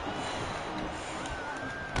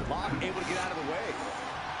 Lock able to get out of the way.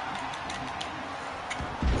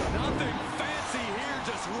 Nothing fancy here,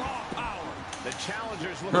 just raw power. The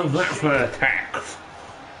challenger's How's looking that for attacks?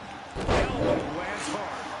 elbow lands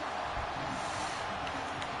hard.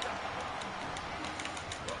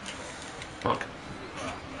 Fuck.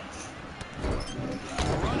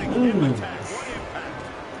 Running hip attack, one impact.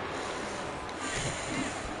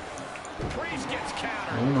 Priest gets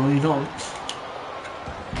countered. Oh, no, you don't.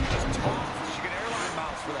 She can airline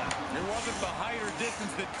mounts for that. It wasn't the height or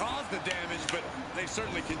distance that caused the damage, but they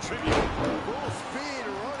certainly contribute. Full speed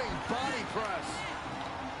running body press.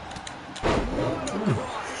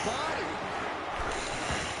 Cross body.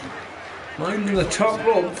 Minding the top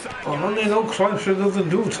rope. Oh, no, Crusher doesn't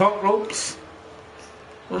do top ropes.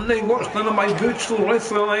 And they watch none of my virtual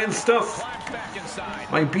wrestling alliance stuff,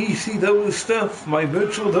 my BCW stuff, my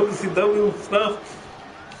virtual WCW stuff.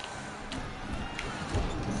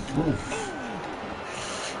 Oof.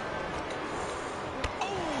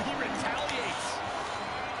 Oh, he retaliates.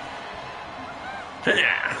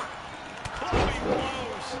 Yeah. Clubbing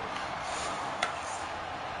blows.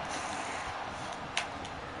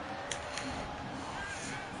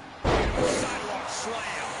 Sidewalk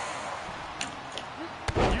slam.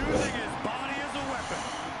 Using his body as a weapon.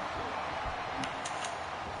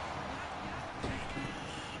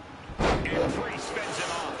 And Priest fends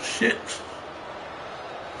him off. Shit.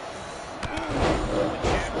 The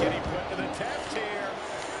champ getting put to the test here.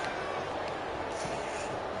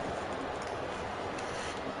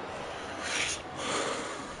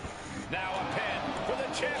 Now a pin for the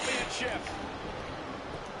championship.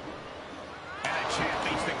 And the champ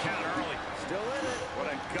beats the count early. Still in it. What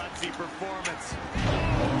a gutsy performance. Oh,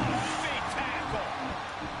 big tackle.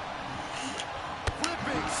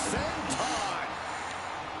 Flipping senton.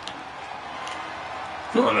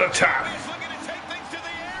 What a tap. He's looking to take things to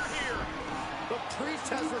the air here. The Priest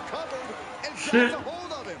has recovered and Shit. got a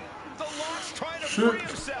hold of him. The Lock's trying to Shit. free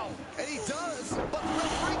himself. And he does, but the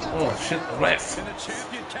referee got Oh shit, the ref. Can the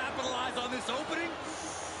champion capitalize on this opening?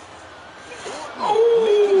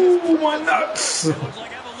 Oh, my nuts. It looks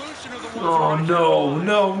like Evolution are the ones Oh who are no,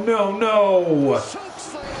 no, no, no.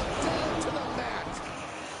 chokeslam down to the mat.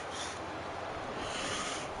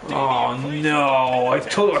 Oh no, I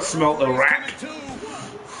told you I smelled the rack.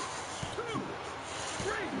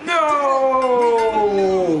 No!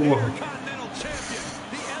 Intercontinental champion,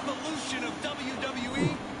 the evolution of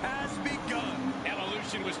WWE has begun.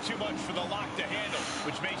 Evolution was too much for the Lock to handle,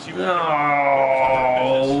 which makes you No! Now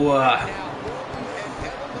Orton and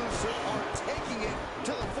Evolution are taking it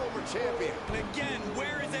to the former champion. And again,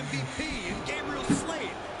 where is MVP and Gabriel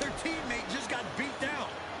Slade? Their teammate just got beat down.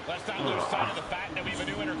 Let's not lose sight of the fact that we have a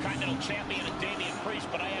new Intercontinental champion in Damian Priest,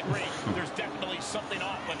 but I agree, there's definitely something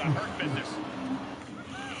off with the Hurt Business.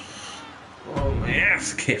 Oh, my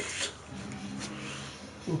ass kicked.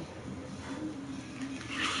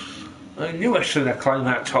 I knew I should have climbed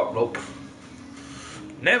that top rope.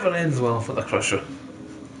 Never ends well for the Crusher.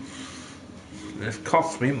 This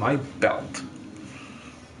cost me my belt.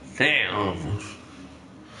 Damn.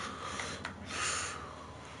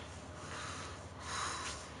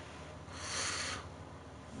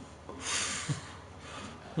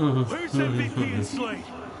 Where's MVP and Slade?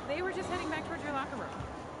 They were just heading back towards your locker room.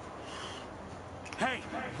 Hey,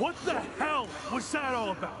 what the hell was that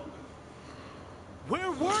all about?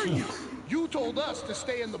 Where were you? You told us to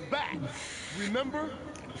stay in the back. Remember?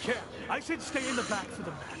 Yeah, I said stay in the back for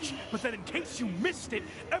the match, but then in case you missed it,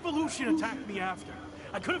 Evolution attacked me after.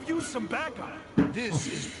 I could have used some backup. This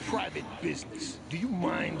is private business. Do you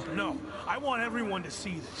mind? No, I want everyone to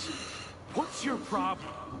see this. What's your problem?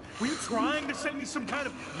 Were you trying to send me some kind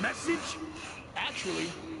of message?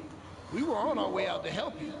 Actually, we were on our way out to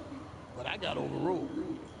help you, but I got overruled.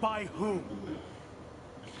 By who?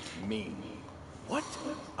 Me. What?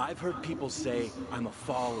 I've heard people say I'm a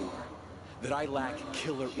follower, that I lack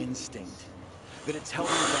killer instinct, that it's held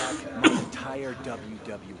me back my entire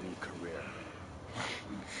WWE career.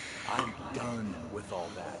 I'm done with all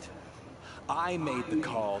that. I made the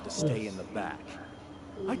call to stay in the back.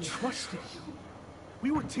 I trusted you.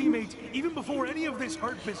 We were teammates even before any of this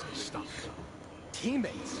Hurt Business stuff.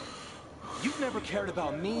 Teammates? You've never cared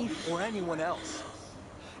about me or anyone else.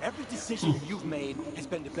 Every decision you've made has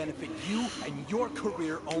been to benefit you and your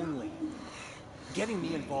career only. Getting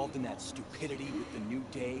me involved in that stupidity with the New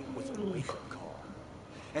Day was a wake-up call.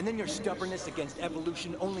 And then your stubbornness against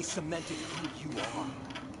Evolution only cemented who you are.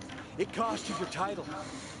 It cost you your title,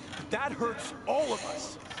 but that hurts all of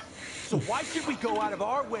us. So why should we go out of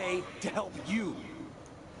our way to help you?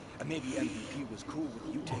 And maybe MVP was cool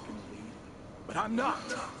with you taking the lead, but I'm not.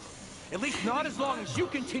 At least not as long as you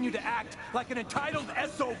continue to act like an entitled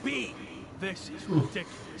SOB. This is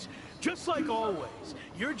ridiculous. Just like always,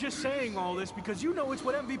 you're just saying all this because you know it's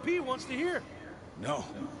what MVP wants to hear. No,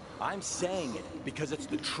 I'm saying it because it's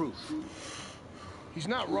the truth. He's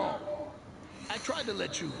not wrong. I tried to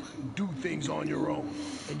let you do things on your own,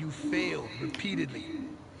 and you failed repeatedly.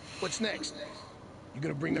 What's next? You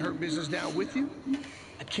gonna bring the Hurt Business down with you?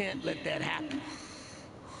 I can't let that happen.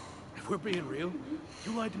 If we're being real,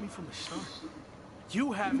 you lied to me from the start.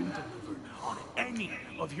 You haven't delivered on any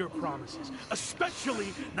of your promises,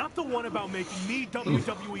 especially not the one about making me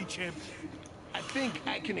WWE champion. I think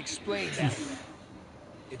I can explain that.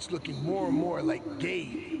 It's looking more and more like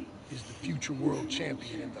Gabe is the future world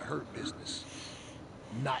champion in the Hurt Business,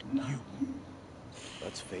 not you.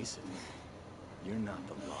 Let's face it, You're not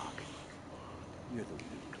the Lock. You're the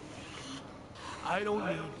Luke. I don't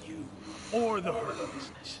need you or the Hurt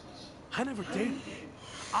Business. I never did.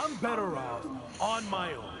 I'm better off on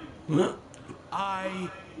my own. I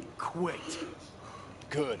quit.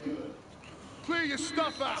 Good. Clear your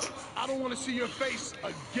stuff out. I don't want to see your face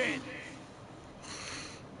again.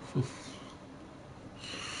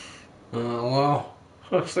 Oh, wow.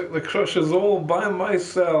 Looks like the Crusher's all by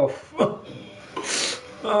myself.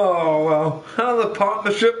 Oh, well. How the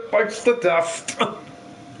partnership bites the dust.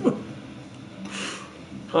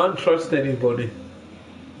 Can't trust anybody.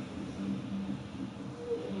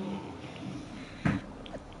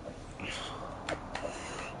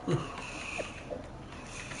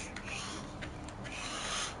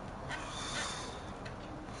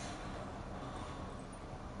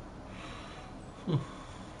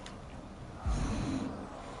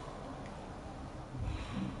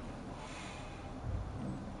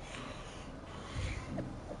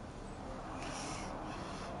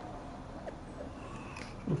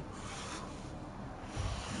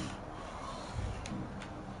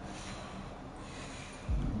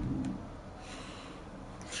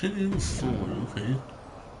 Okay.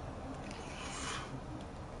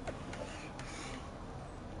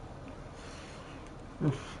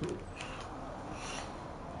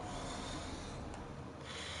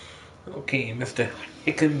 Okay, Mr.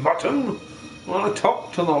 Hickenbottom, want to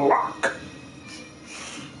talk to the Lock?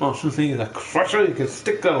 Well, since he's a Crusher, you can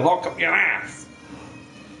stick the Lock up your ass.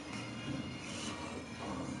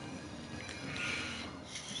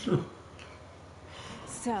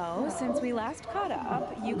 So, since we last caught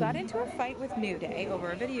up, you got into a fight with New Day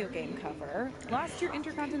over a video game cover, lost your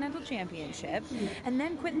Intercontinental Championship, and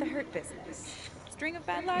then quit the Hurt Business. String of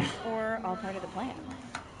bad luck, or all part of the plan?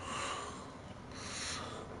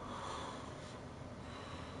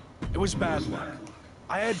 It was bad luck.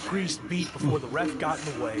 I had Priest beat before the ref got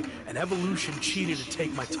in the way, and Evolution cheated to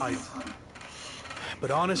take my title.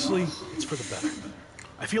 But honestly, it's for the better.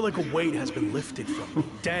 I feel like a weight has been lifted from me,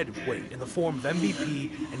 dead weight, in the form of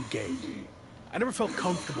MVP and Gabe. I never felt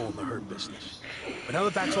comfortable in the Hurt Business. But now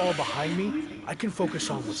that that's all behind me, I can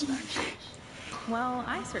focus on what's next. Well,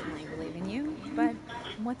 I certainly believe in you, but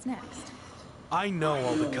what's next? I know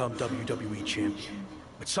I'll become WWE champion,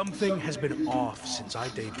 but something has been off since I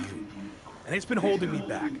debuted. And it's been holding me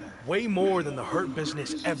back, way more than the Hurt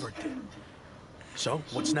Business ever did. So,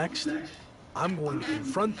 what's next? I'm going to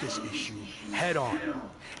confront this issue head on,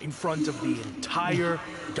 in front of the entire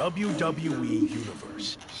WWE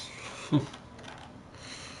universe.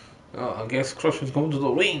 Oh, I guess Crusher's going to the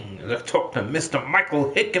ring to talk to Mr.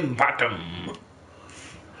 Michael Hickenbottom.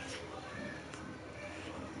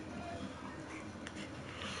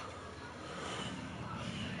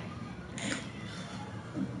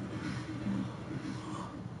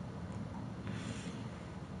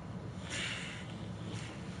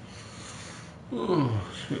 Oh,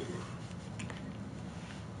 shit.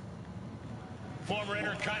 Former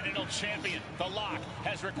Intercontinental Champion, The Lock,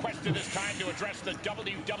 has requested this time to address the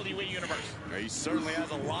WWE Universe. He certainly has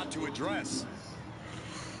a lot to address.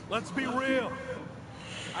 Let's be real.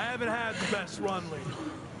 I haven't had the best run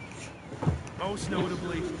lately. Most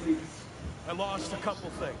notably, I lost a couple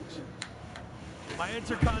things. My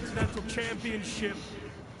Intercontinental Championship,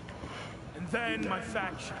 and then my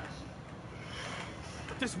faction.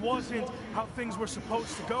 But this wasn't how things were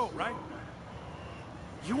supposed to go, right?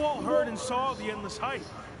 You all heard and saw the endless hype.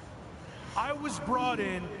 I was brought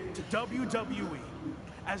in to WWE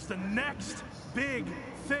as the next big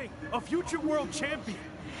thing, a future world champion.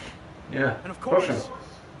 Yeah, and of course,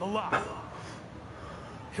 The Lock.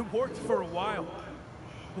 It worked for a while,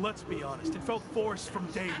 but let's be honest, it felt forced from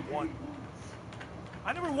day one.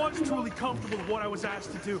 I never was truly comfortable with what I was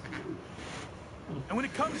asked to do. And when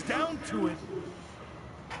it comes down to it,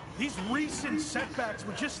 these recent setbacks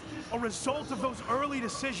were just a result of those early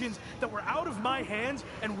decisions that were out of my hands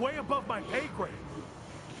and way above my pay grade.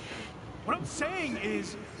 What I'm saying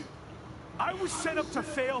is, I was set up to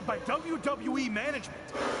fail by WWE management.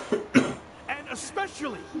 And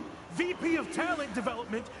especially VP of Talent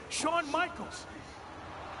Development, Shawn Michaels.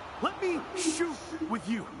 Let me shoot with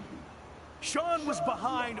you. Shawn was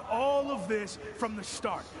behind all of this from the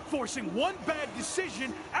start, forcing one bad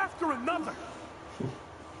decision after another.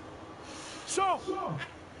 So,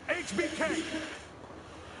 HBK,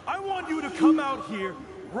 I want you to come out here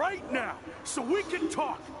right now so we can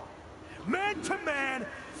talk. Man to man,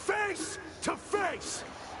 face to face.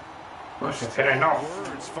 Well, she said enough.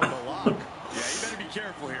 Words from The Lock. Yeah, you better be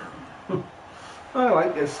careful here. I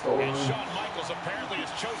like this story. And Shawn Michaels apparently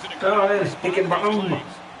has chosen to Oh, it's Hickenbottom.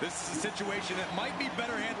 This is a situation that might be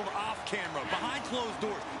better handled off camera, behind closed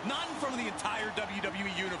doors, not in front of the entire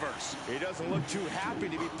WWE Universe. He doesn't look too happy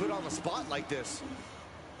to be put on the spot like this.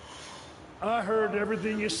 I heard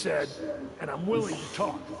everything you said, and I'm willing to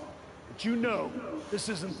talk. But you know, this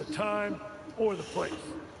isn't the time or the place.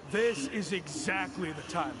 This is exactly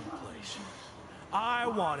the time and place. I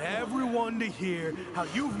want everyone to hear how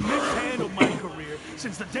you've mishandled my career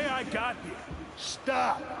since the day I got here.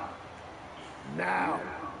 Stop. Now.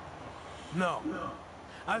 No.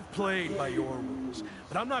 I've played by your rules,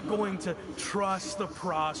 but I'm not going to trust the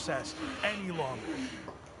process any longer.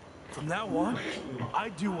 From now on, I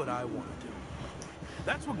do what I want to do.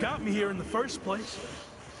 That's what got me here in the first place.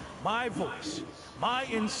 My voice, my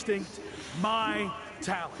instinct, my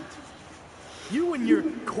talent. You and your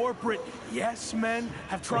corporate yes men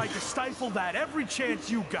have tried to stifle that every chance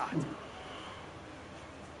you got.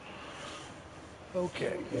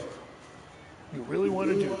 Okay. You really want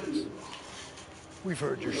to do this? We've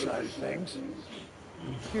heard your side of things.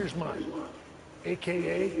 Here's mine,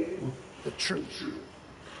 AKA the truth.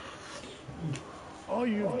 All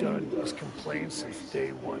you've done is complain since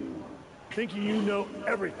day one, thinking you know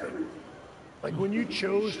everything. Like when you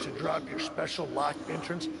chose to drop your special lock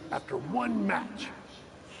entrance after one match.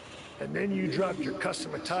 And then you dropped your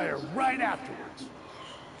custom attire right afterwards.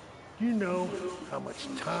 You know how much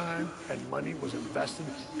time and money was invested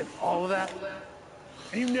in all of that?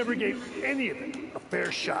 And you never gave any of it a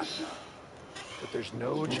fair shot. But there's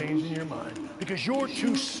no change in your mind because you're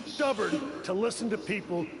too stubborn to listen to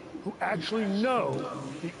people who actually know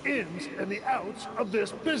the ins and the outs of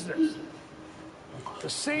this business. The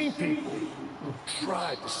same people who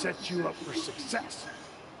tried to set you up for success,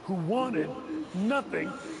 who wanted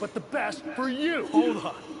nothing but the best for you. Hold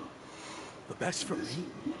on. The best for me?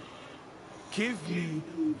 Give me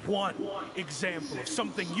one example of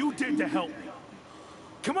something you did to help me.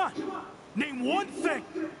 Come on, name one thing.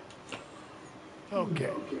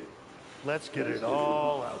 Okay, let's get it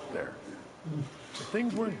all out there. If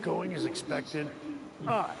things weren't going as expected,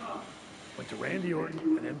 I went to Randy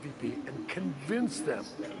Orton and MVP and convinced them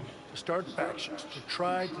to start factions to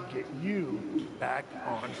try to get you back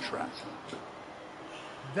on track.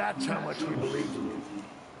 That's how much we believed in you,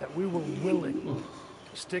 that we were willing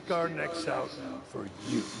to stick our necks out for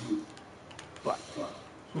you. But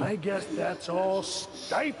I guess that's all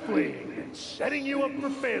stifling and setting you up for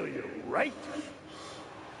failure, right?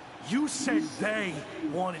 You said they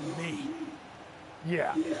wanted me.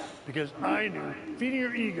 Yeah, because I knew feeding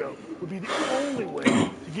your ego would be the only way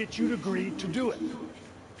to get you to agree to do it.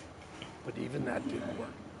 But even that didn't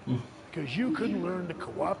work. Because you couldn't learn to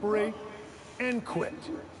cooperate and quit,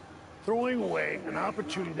 throwing away an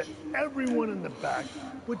opportunity that everyone in the back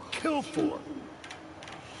would kill for.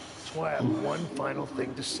 That's why I have one final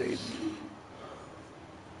thing to say to you.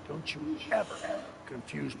 Don't you ever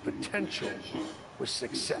confuse potential with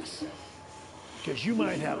success. Because you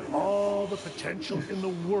might have all the potential in the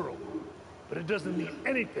world, but it doesn't mean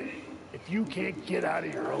anything if you can't get out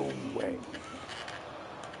of your own way.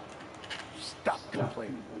 Stop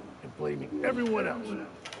complaining and blaming everyone else,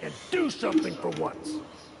 and do something for once.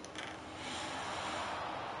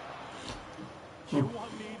 You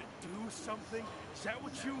want me to do something? Is that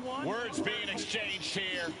what you want? Words being exchanged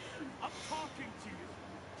here. I'm talking to you.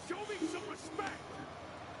 Show me some respect.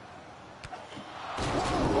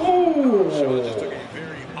 Shawn just took a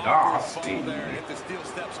very awkward fall there and hit the steel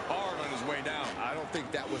steps hard on his way down. I don't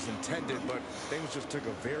think that was intended, but things just took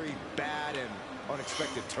a very bad and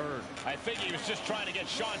unexpected turn. I think he was just trying to get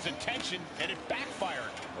Shawn's attention, and it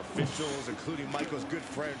backfired. Officials, including Michael's good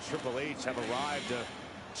friend Triple H, have arrived to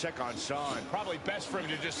check on Shawn. Probably best for him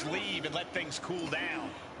to just leave and let things cool down.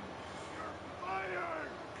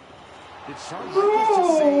 Did Shawn Michaels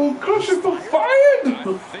just say Crusher got fired?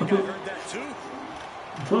 I think I heard that too.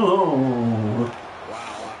 Oh.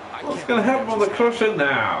 Wow. What's going to happen with the Crusher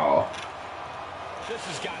now? This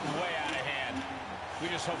has gotten way out of hand. We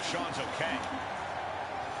just hope Shawn's okay.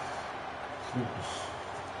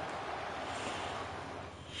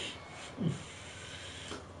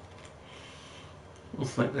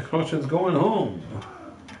 Looks like the Crusher's going home.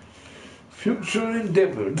 Future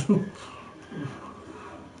endeavored.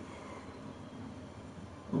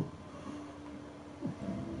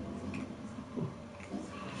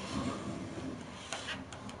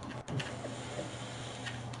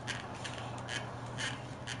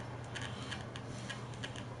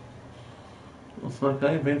 Looks like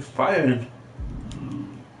I've been fired.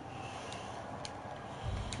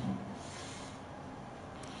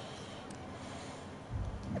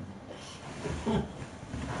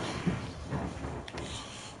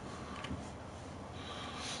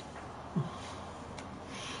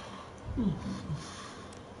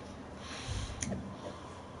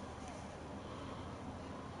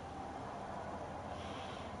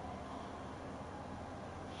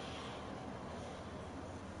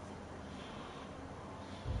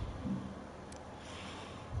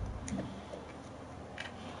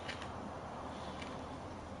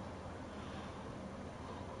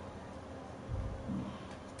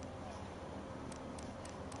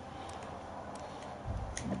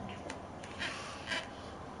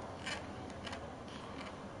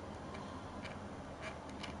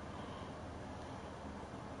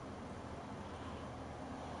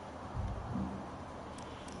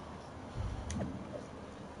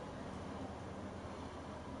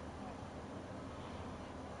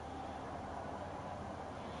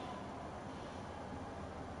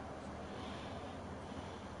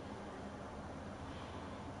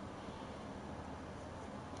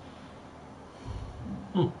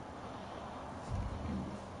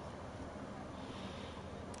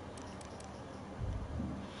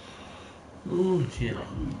 Oh dear.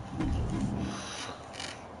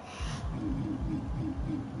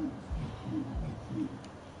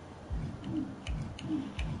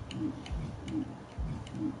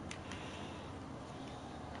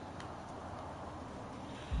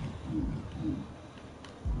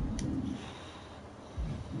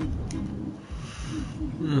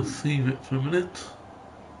 I'll save it for a minute.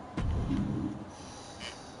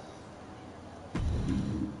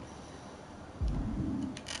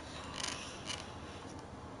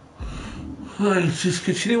 Right, let's just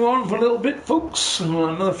continue on for a little bit, folks.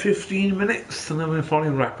 Another 15 minutes and then we'll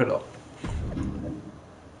probably wrap it up.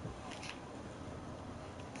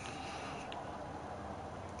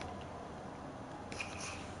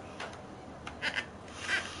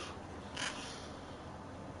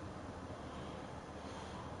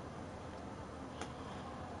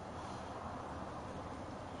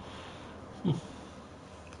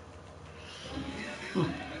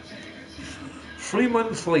 3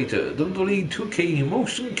 months later, WWE 2K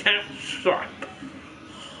motion capture.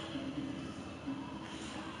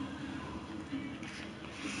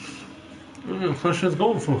 Crusher's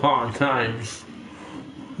going through hard times.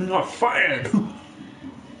 He got fired.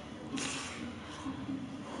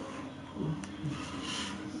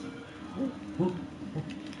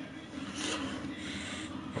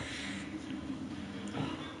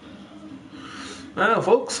 Well,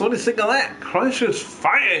 folks, what do you think of that? Crusher's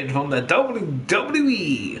fired from the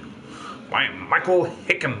WWE by Michael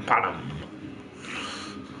Hickenbottom.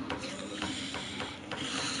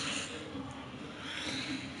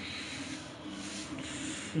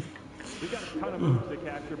 We got a ton of moves to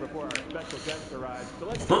capture before our special guest arrives, so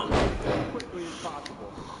let's do it as quickly as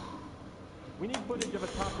possible. We need footage of a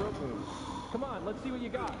top rope move. Come on, let's see what you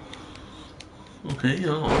got. Okay,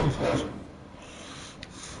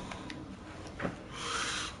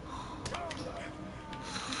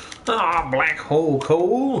 Black Hole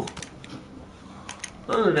Cole.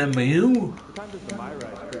 I remember you. Sometimes it's the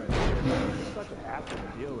MyRise Crusher. It's such a hassle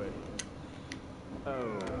to deal with.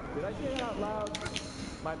 Oh, did I say that out loud?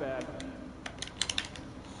 My bad.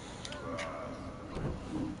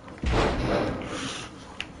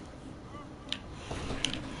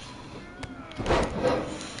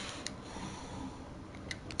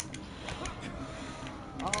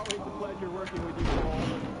 Always a pleasure working with you, Cole.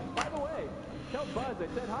 By the way, tell Buzz I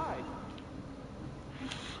said hi.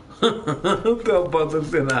 Tell Buzz I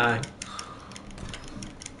said hi.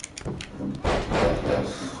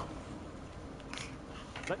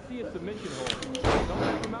 Let's see a submission hold. Don't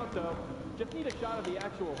leave him out though. Just need a shot of the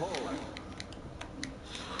actual hold.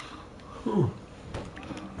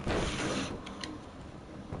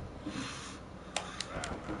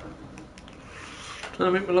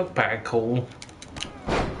 Trying to make me look bad, Cole.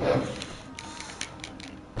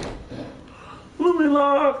 Let me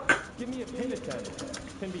look. Give me a pin attempt.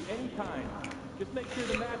 Can be any kind. Just make sure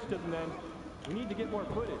the match doesn't end. We need to get more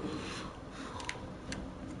footage.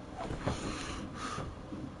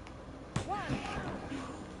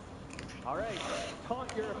 All right,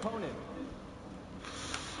 taunt your opponent.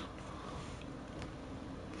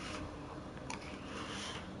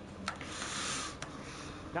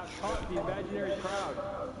 Now taunt the imaginary crowd.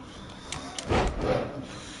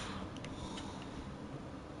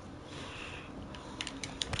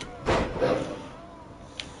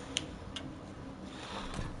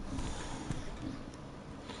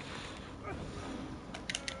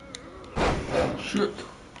 Shit.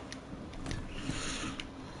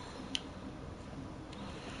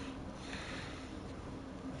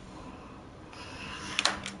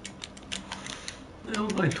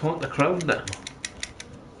 I taunt the crowd now.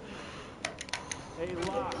 Hey,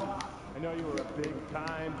 Lock. I know you were a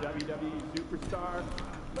big-time WWE superstar,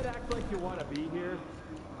 but act like you want to be here.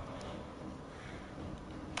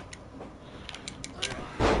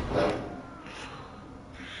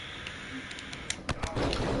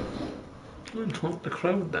 I taunt the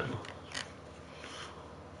crowd now.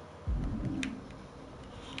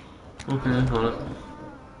 Okay, got it.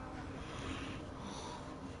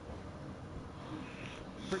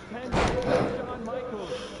 Pretend you're Shawn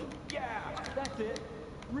Michaels. Yeah, that's it.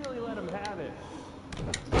 Really let him have it.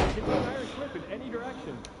 Give me an Irish whip in any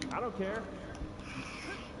direction. I don't care.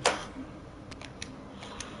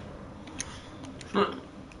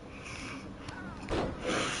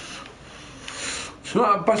 So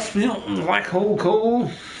I bust me up in Black Hole Cole.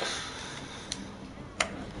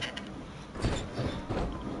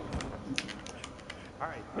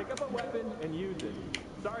 Alright, pick up a weapon and use it.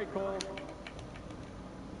 Sorry, Cole.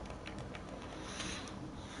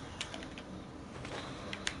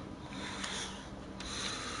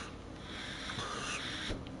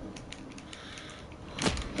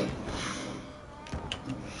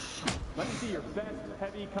 your best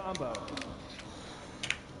heavy combo.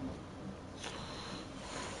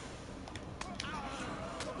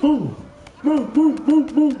 Boom! Boom, boom, boom,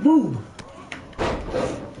 boom, boom!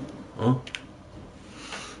 Huh?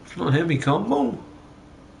 It's not a heavy combo.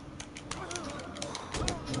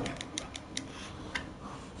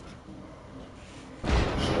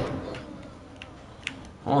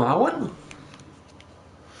 Oh, that one?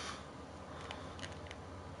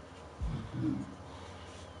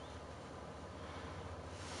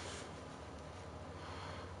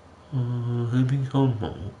 Heavy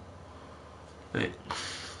combo. Hey.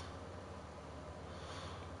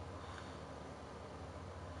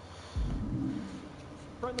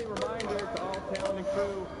 Friendly reminder to all talent and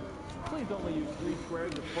crew, please only use 3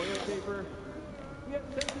 squares of toilet paper. We have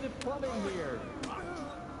sensitive plumbing here.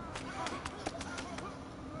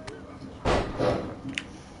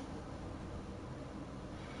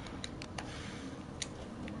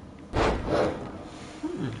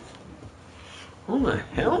 What the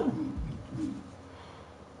hell?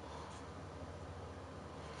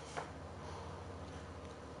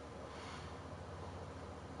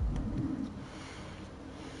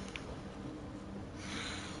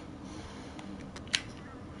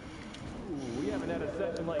 We haven't had a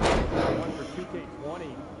session like this one for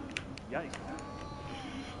 2K20. Yikes.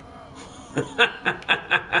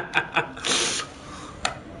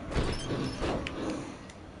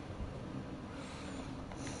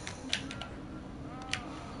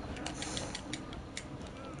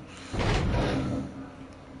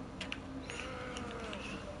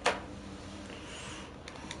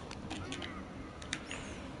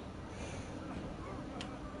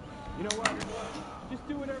 You know what? Just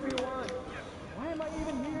do whatever you want. Why am I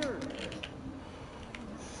even here?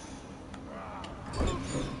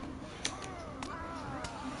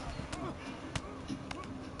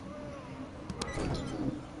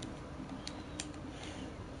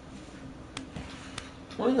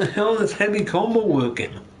 Why the hell is heavy combo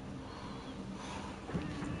working?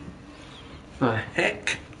 The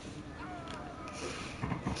heck?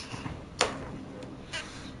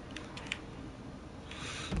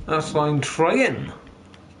 That's what I'm trying.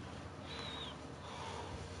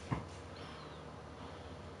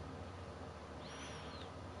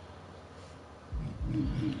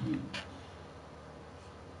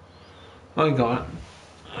 I got it.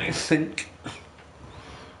 I think.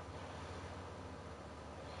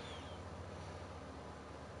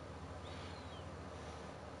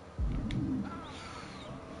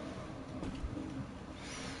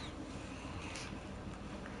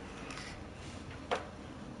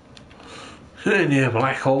 In your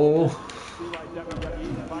black hole. Feel like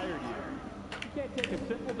WWE fired you. You can't take a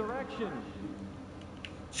simple direction.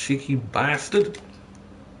 Cheeky bastard.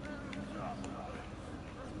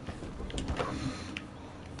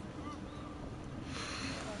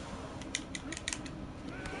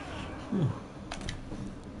 I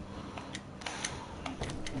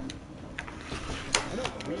know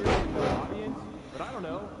it's weird for the audience, but I don't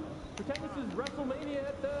know. Pretend this is WrestleMania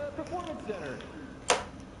at the Performance Center.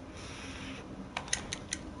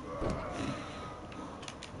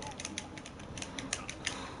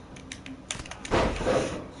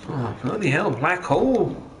 Oh, bloody hell, black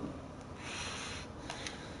hole.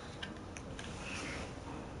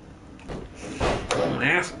 I'm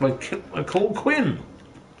asked by Cole Quinn.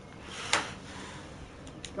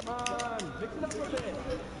 Come on, mix it up a bit.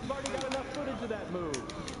 You've already got enough footage of that move.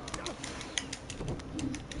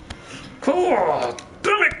 Oh,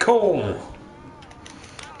 damn it, Cole.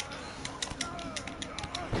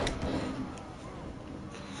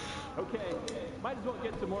 Okay, might as well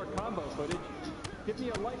get some more combo footage. Give me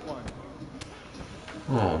a light one.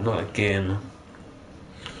 Oh, not again.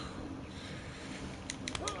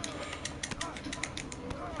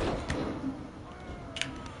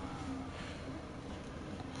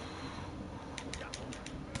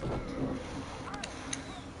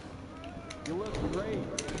 You look great.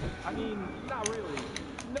 I mean, not really.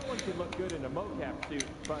 No one can look good in a mocap suit,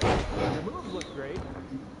 but your moves look great.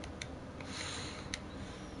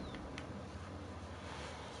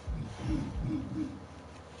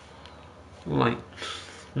 Light.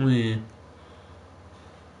 Weird.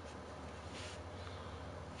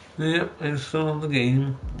 Yep, I'm still on the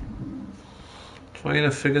game. Trying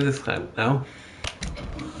to figure this out now.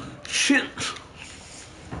 Shit!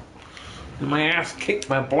 My ass kicked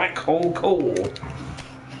by black hole Cole.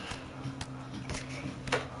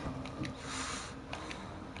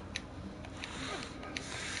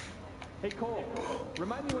 Hey Cole,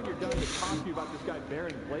 remind me when you're done to talk to you about this guy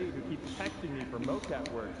Baron Blade who keeps texting me for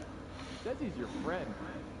mocap work. Says he's your friend.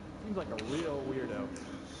 Seems like a real weirdo.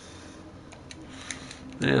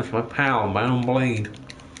 Yeah, it's my pal, Bound Blade.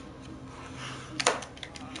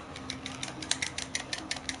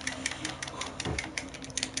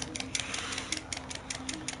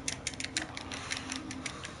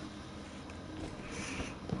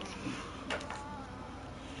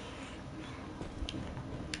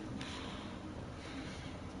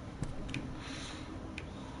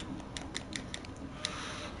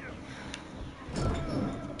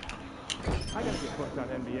 I gotta get hooked on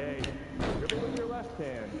NBA. Dribble with your left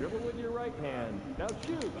hand, dribble with your right hand. Now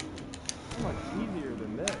shoot! How much easier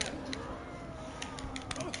than this?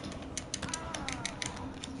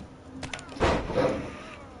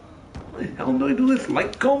 How the hell do I do this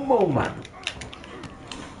light combo, man?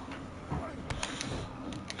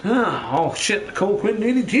 Ah, oh shit, the cold quit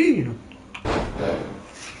DDT.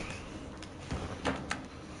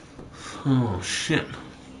 Oh shit.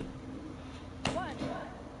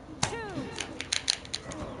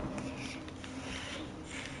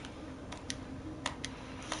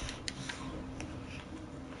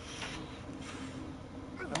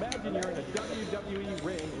 Imagine you're in a WWE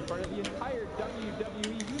ring in front of the entire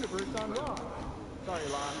WWE universe on Raw. Sorry,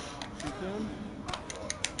 Locke. Too soon?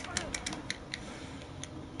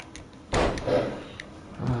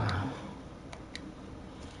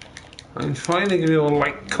 I'm trying to give you a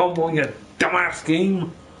light combo, you dumbass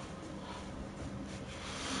game.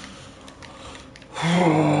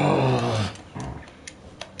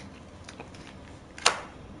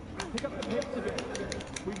 Pick up the pace a bit.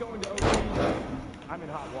 We go into OT. I'm in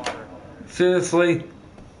hot water. Seriously?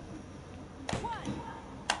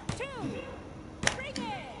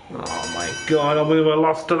 Oh my god, I would have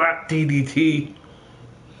lost to that DDT.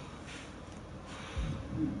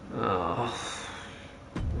 Oh.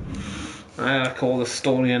 I call the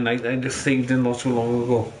story a night. I just saved it not too long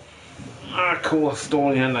ago. I call the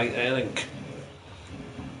story a night, I think.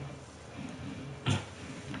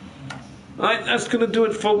 Alright, that's gonna do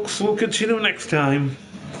it, folks. We'll continue next time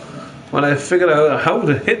when I figure out how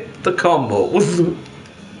to hit the combos.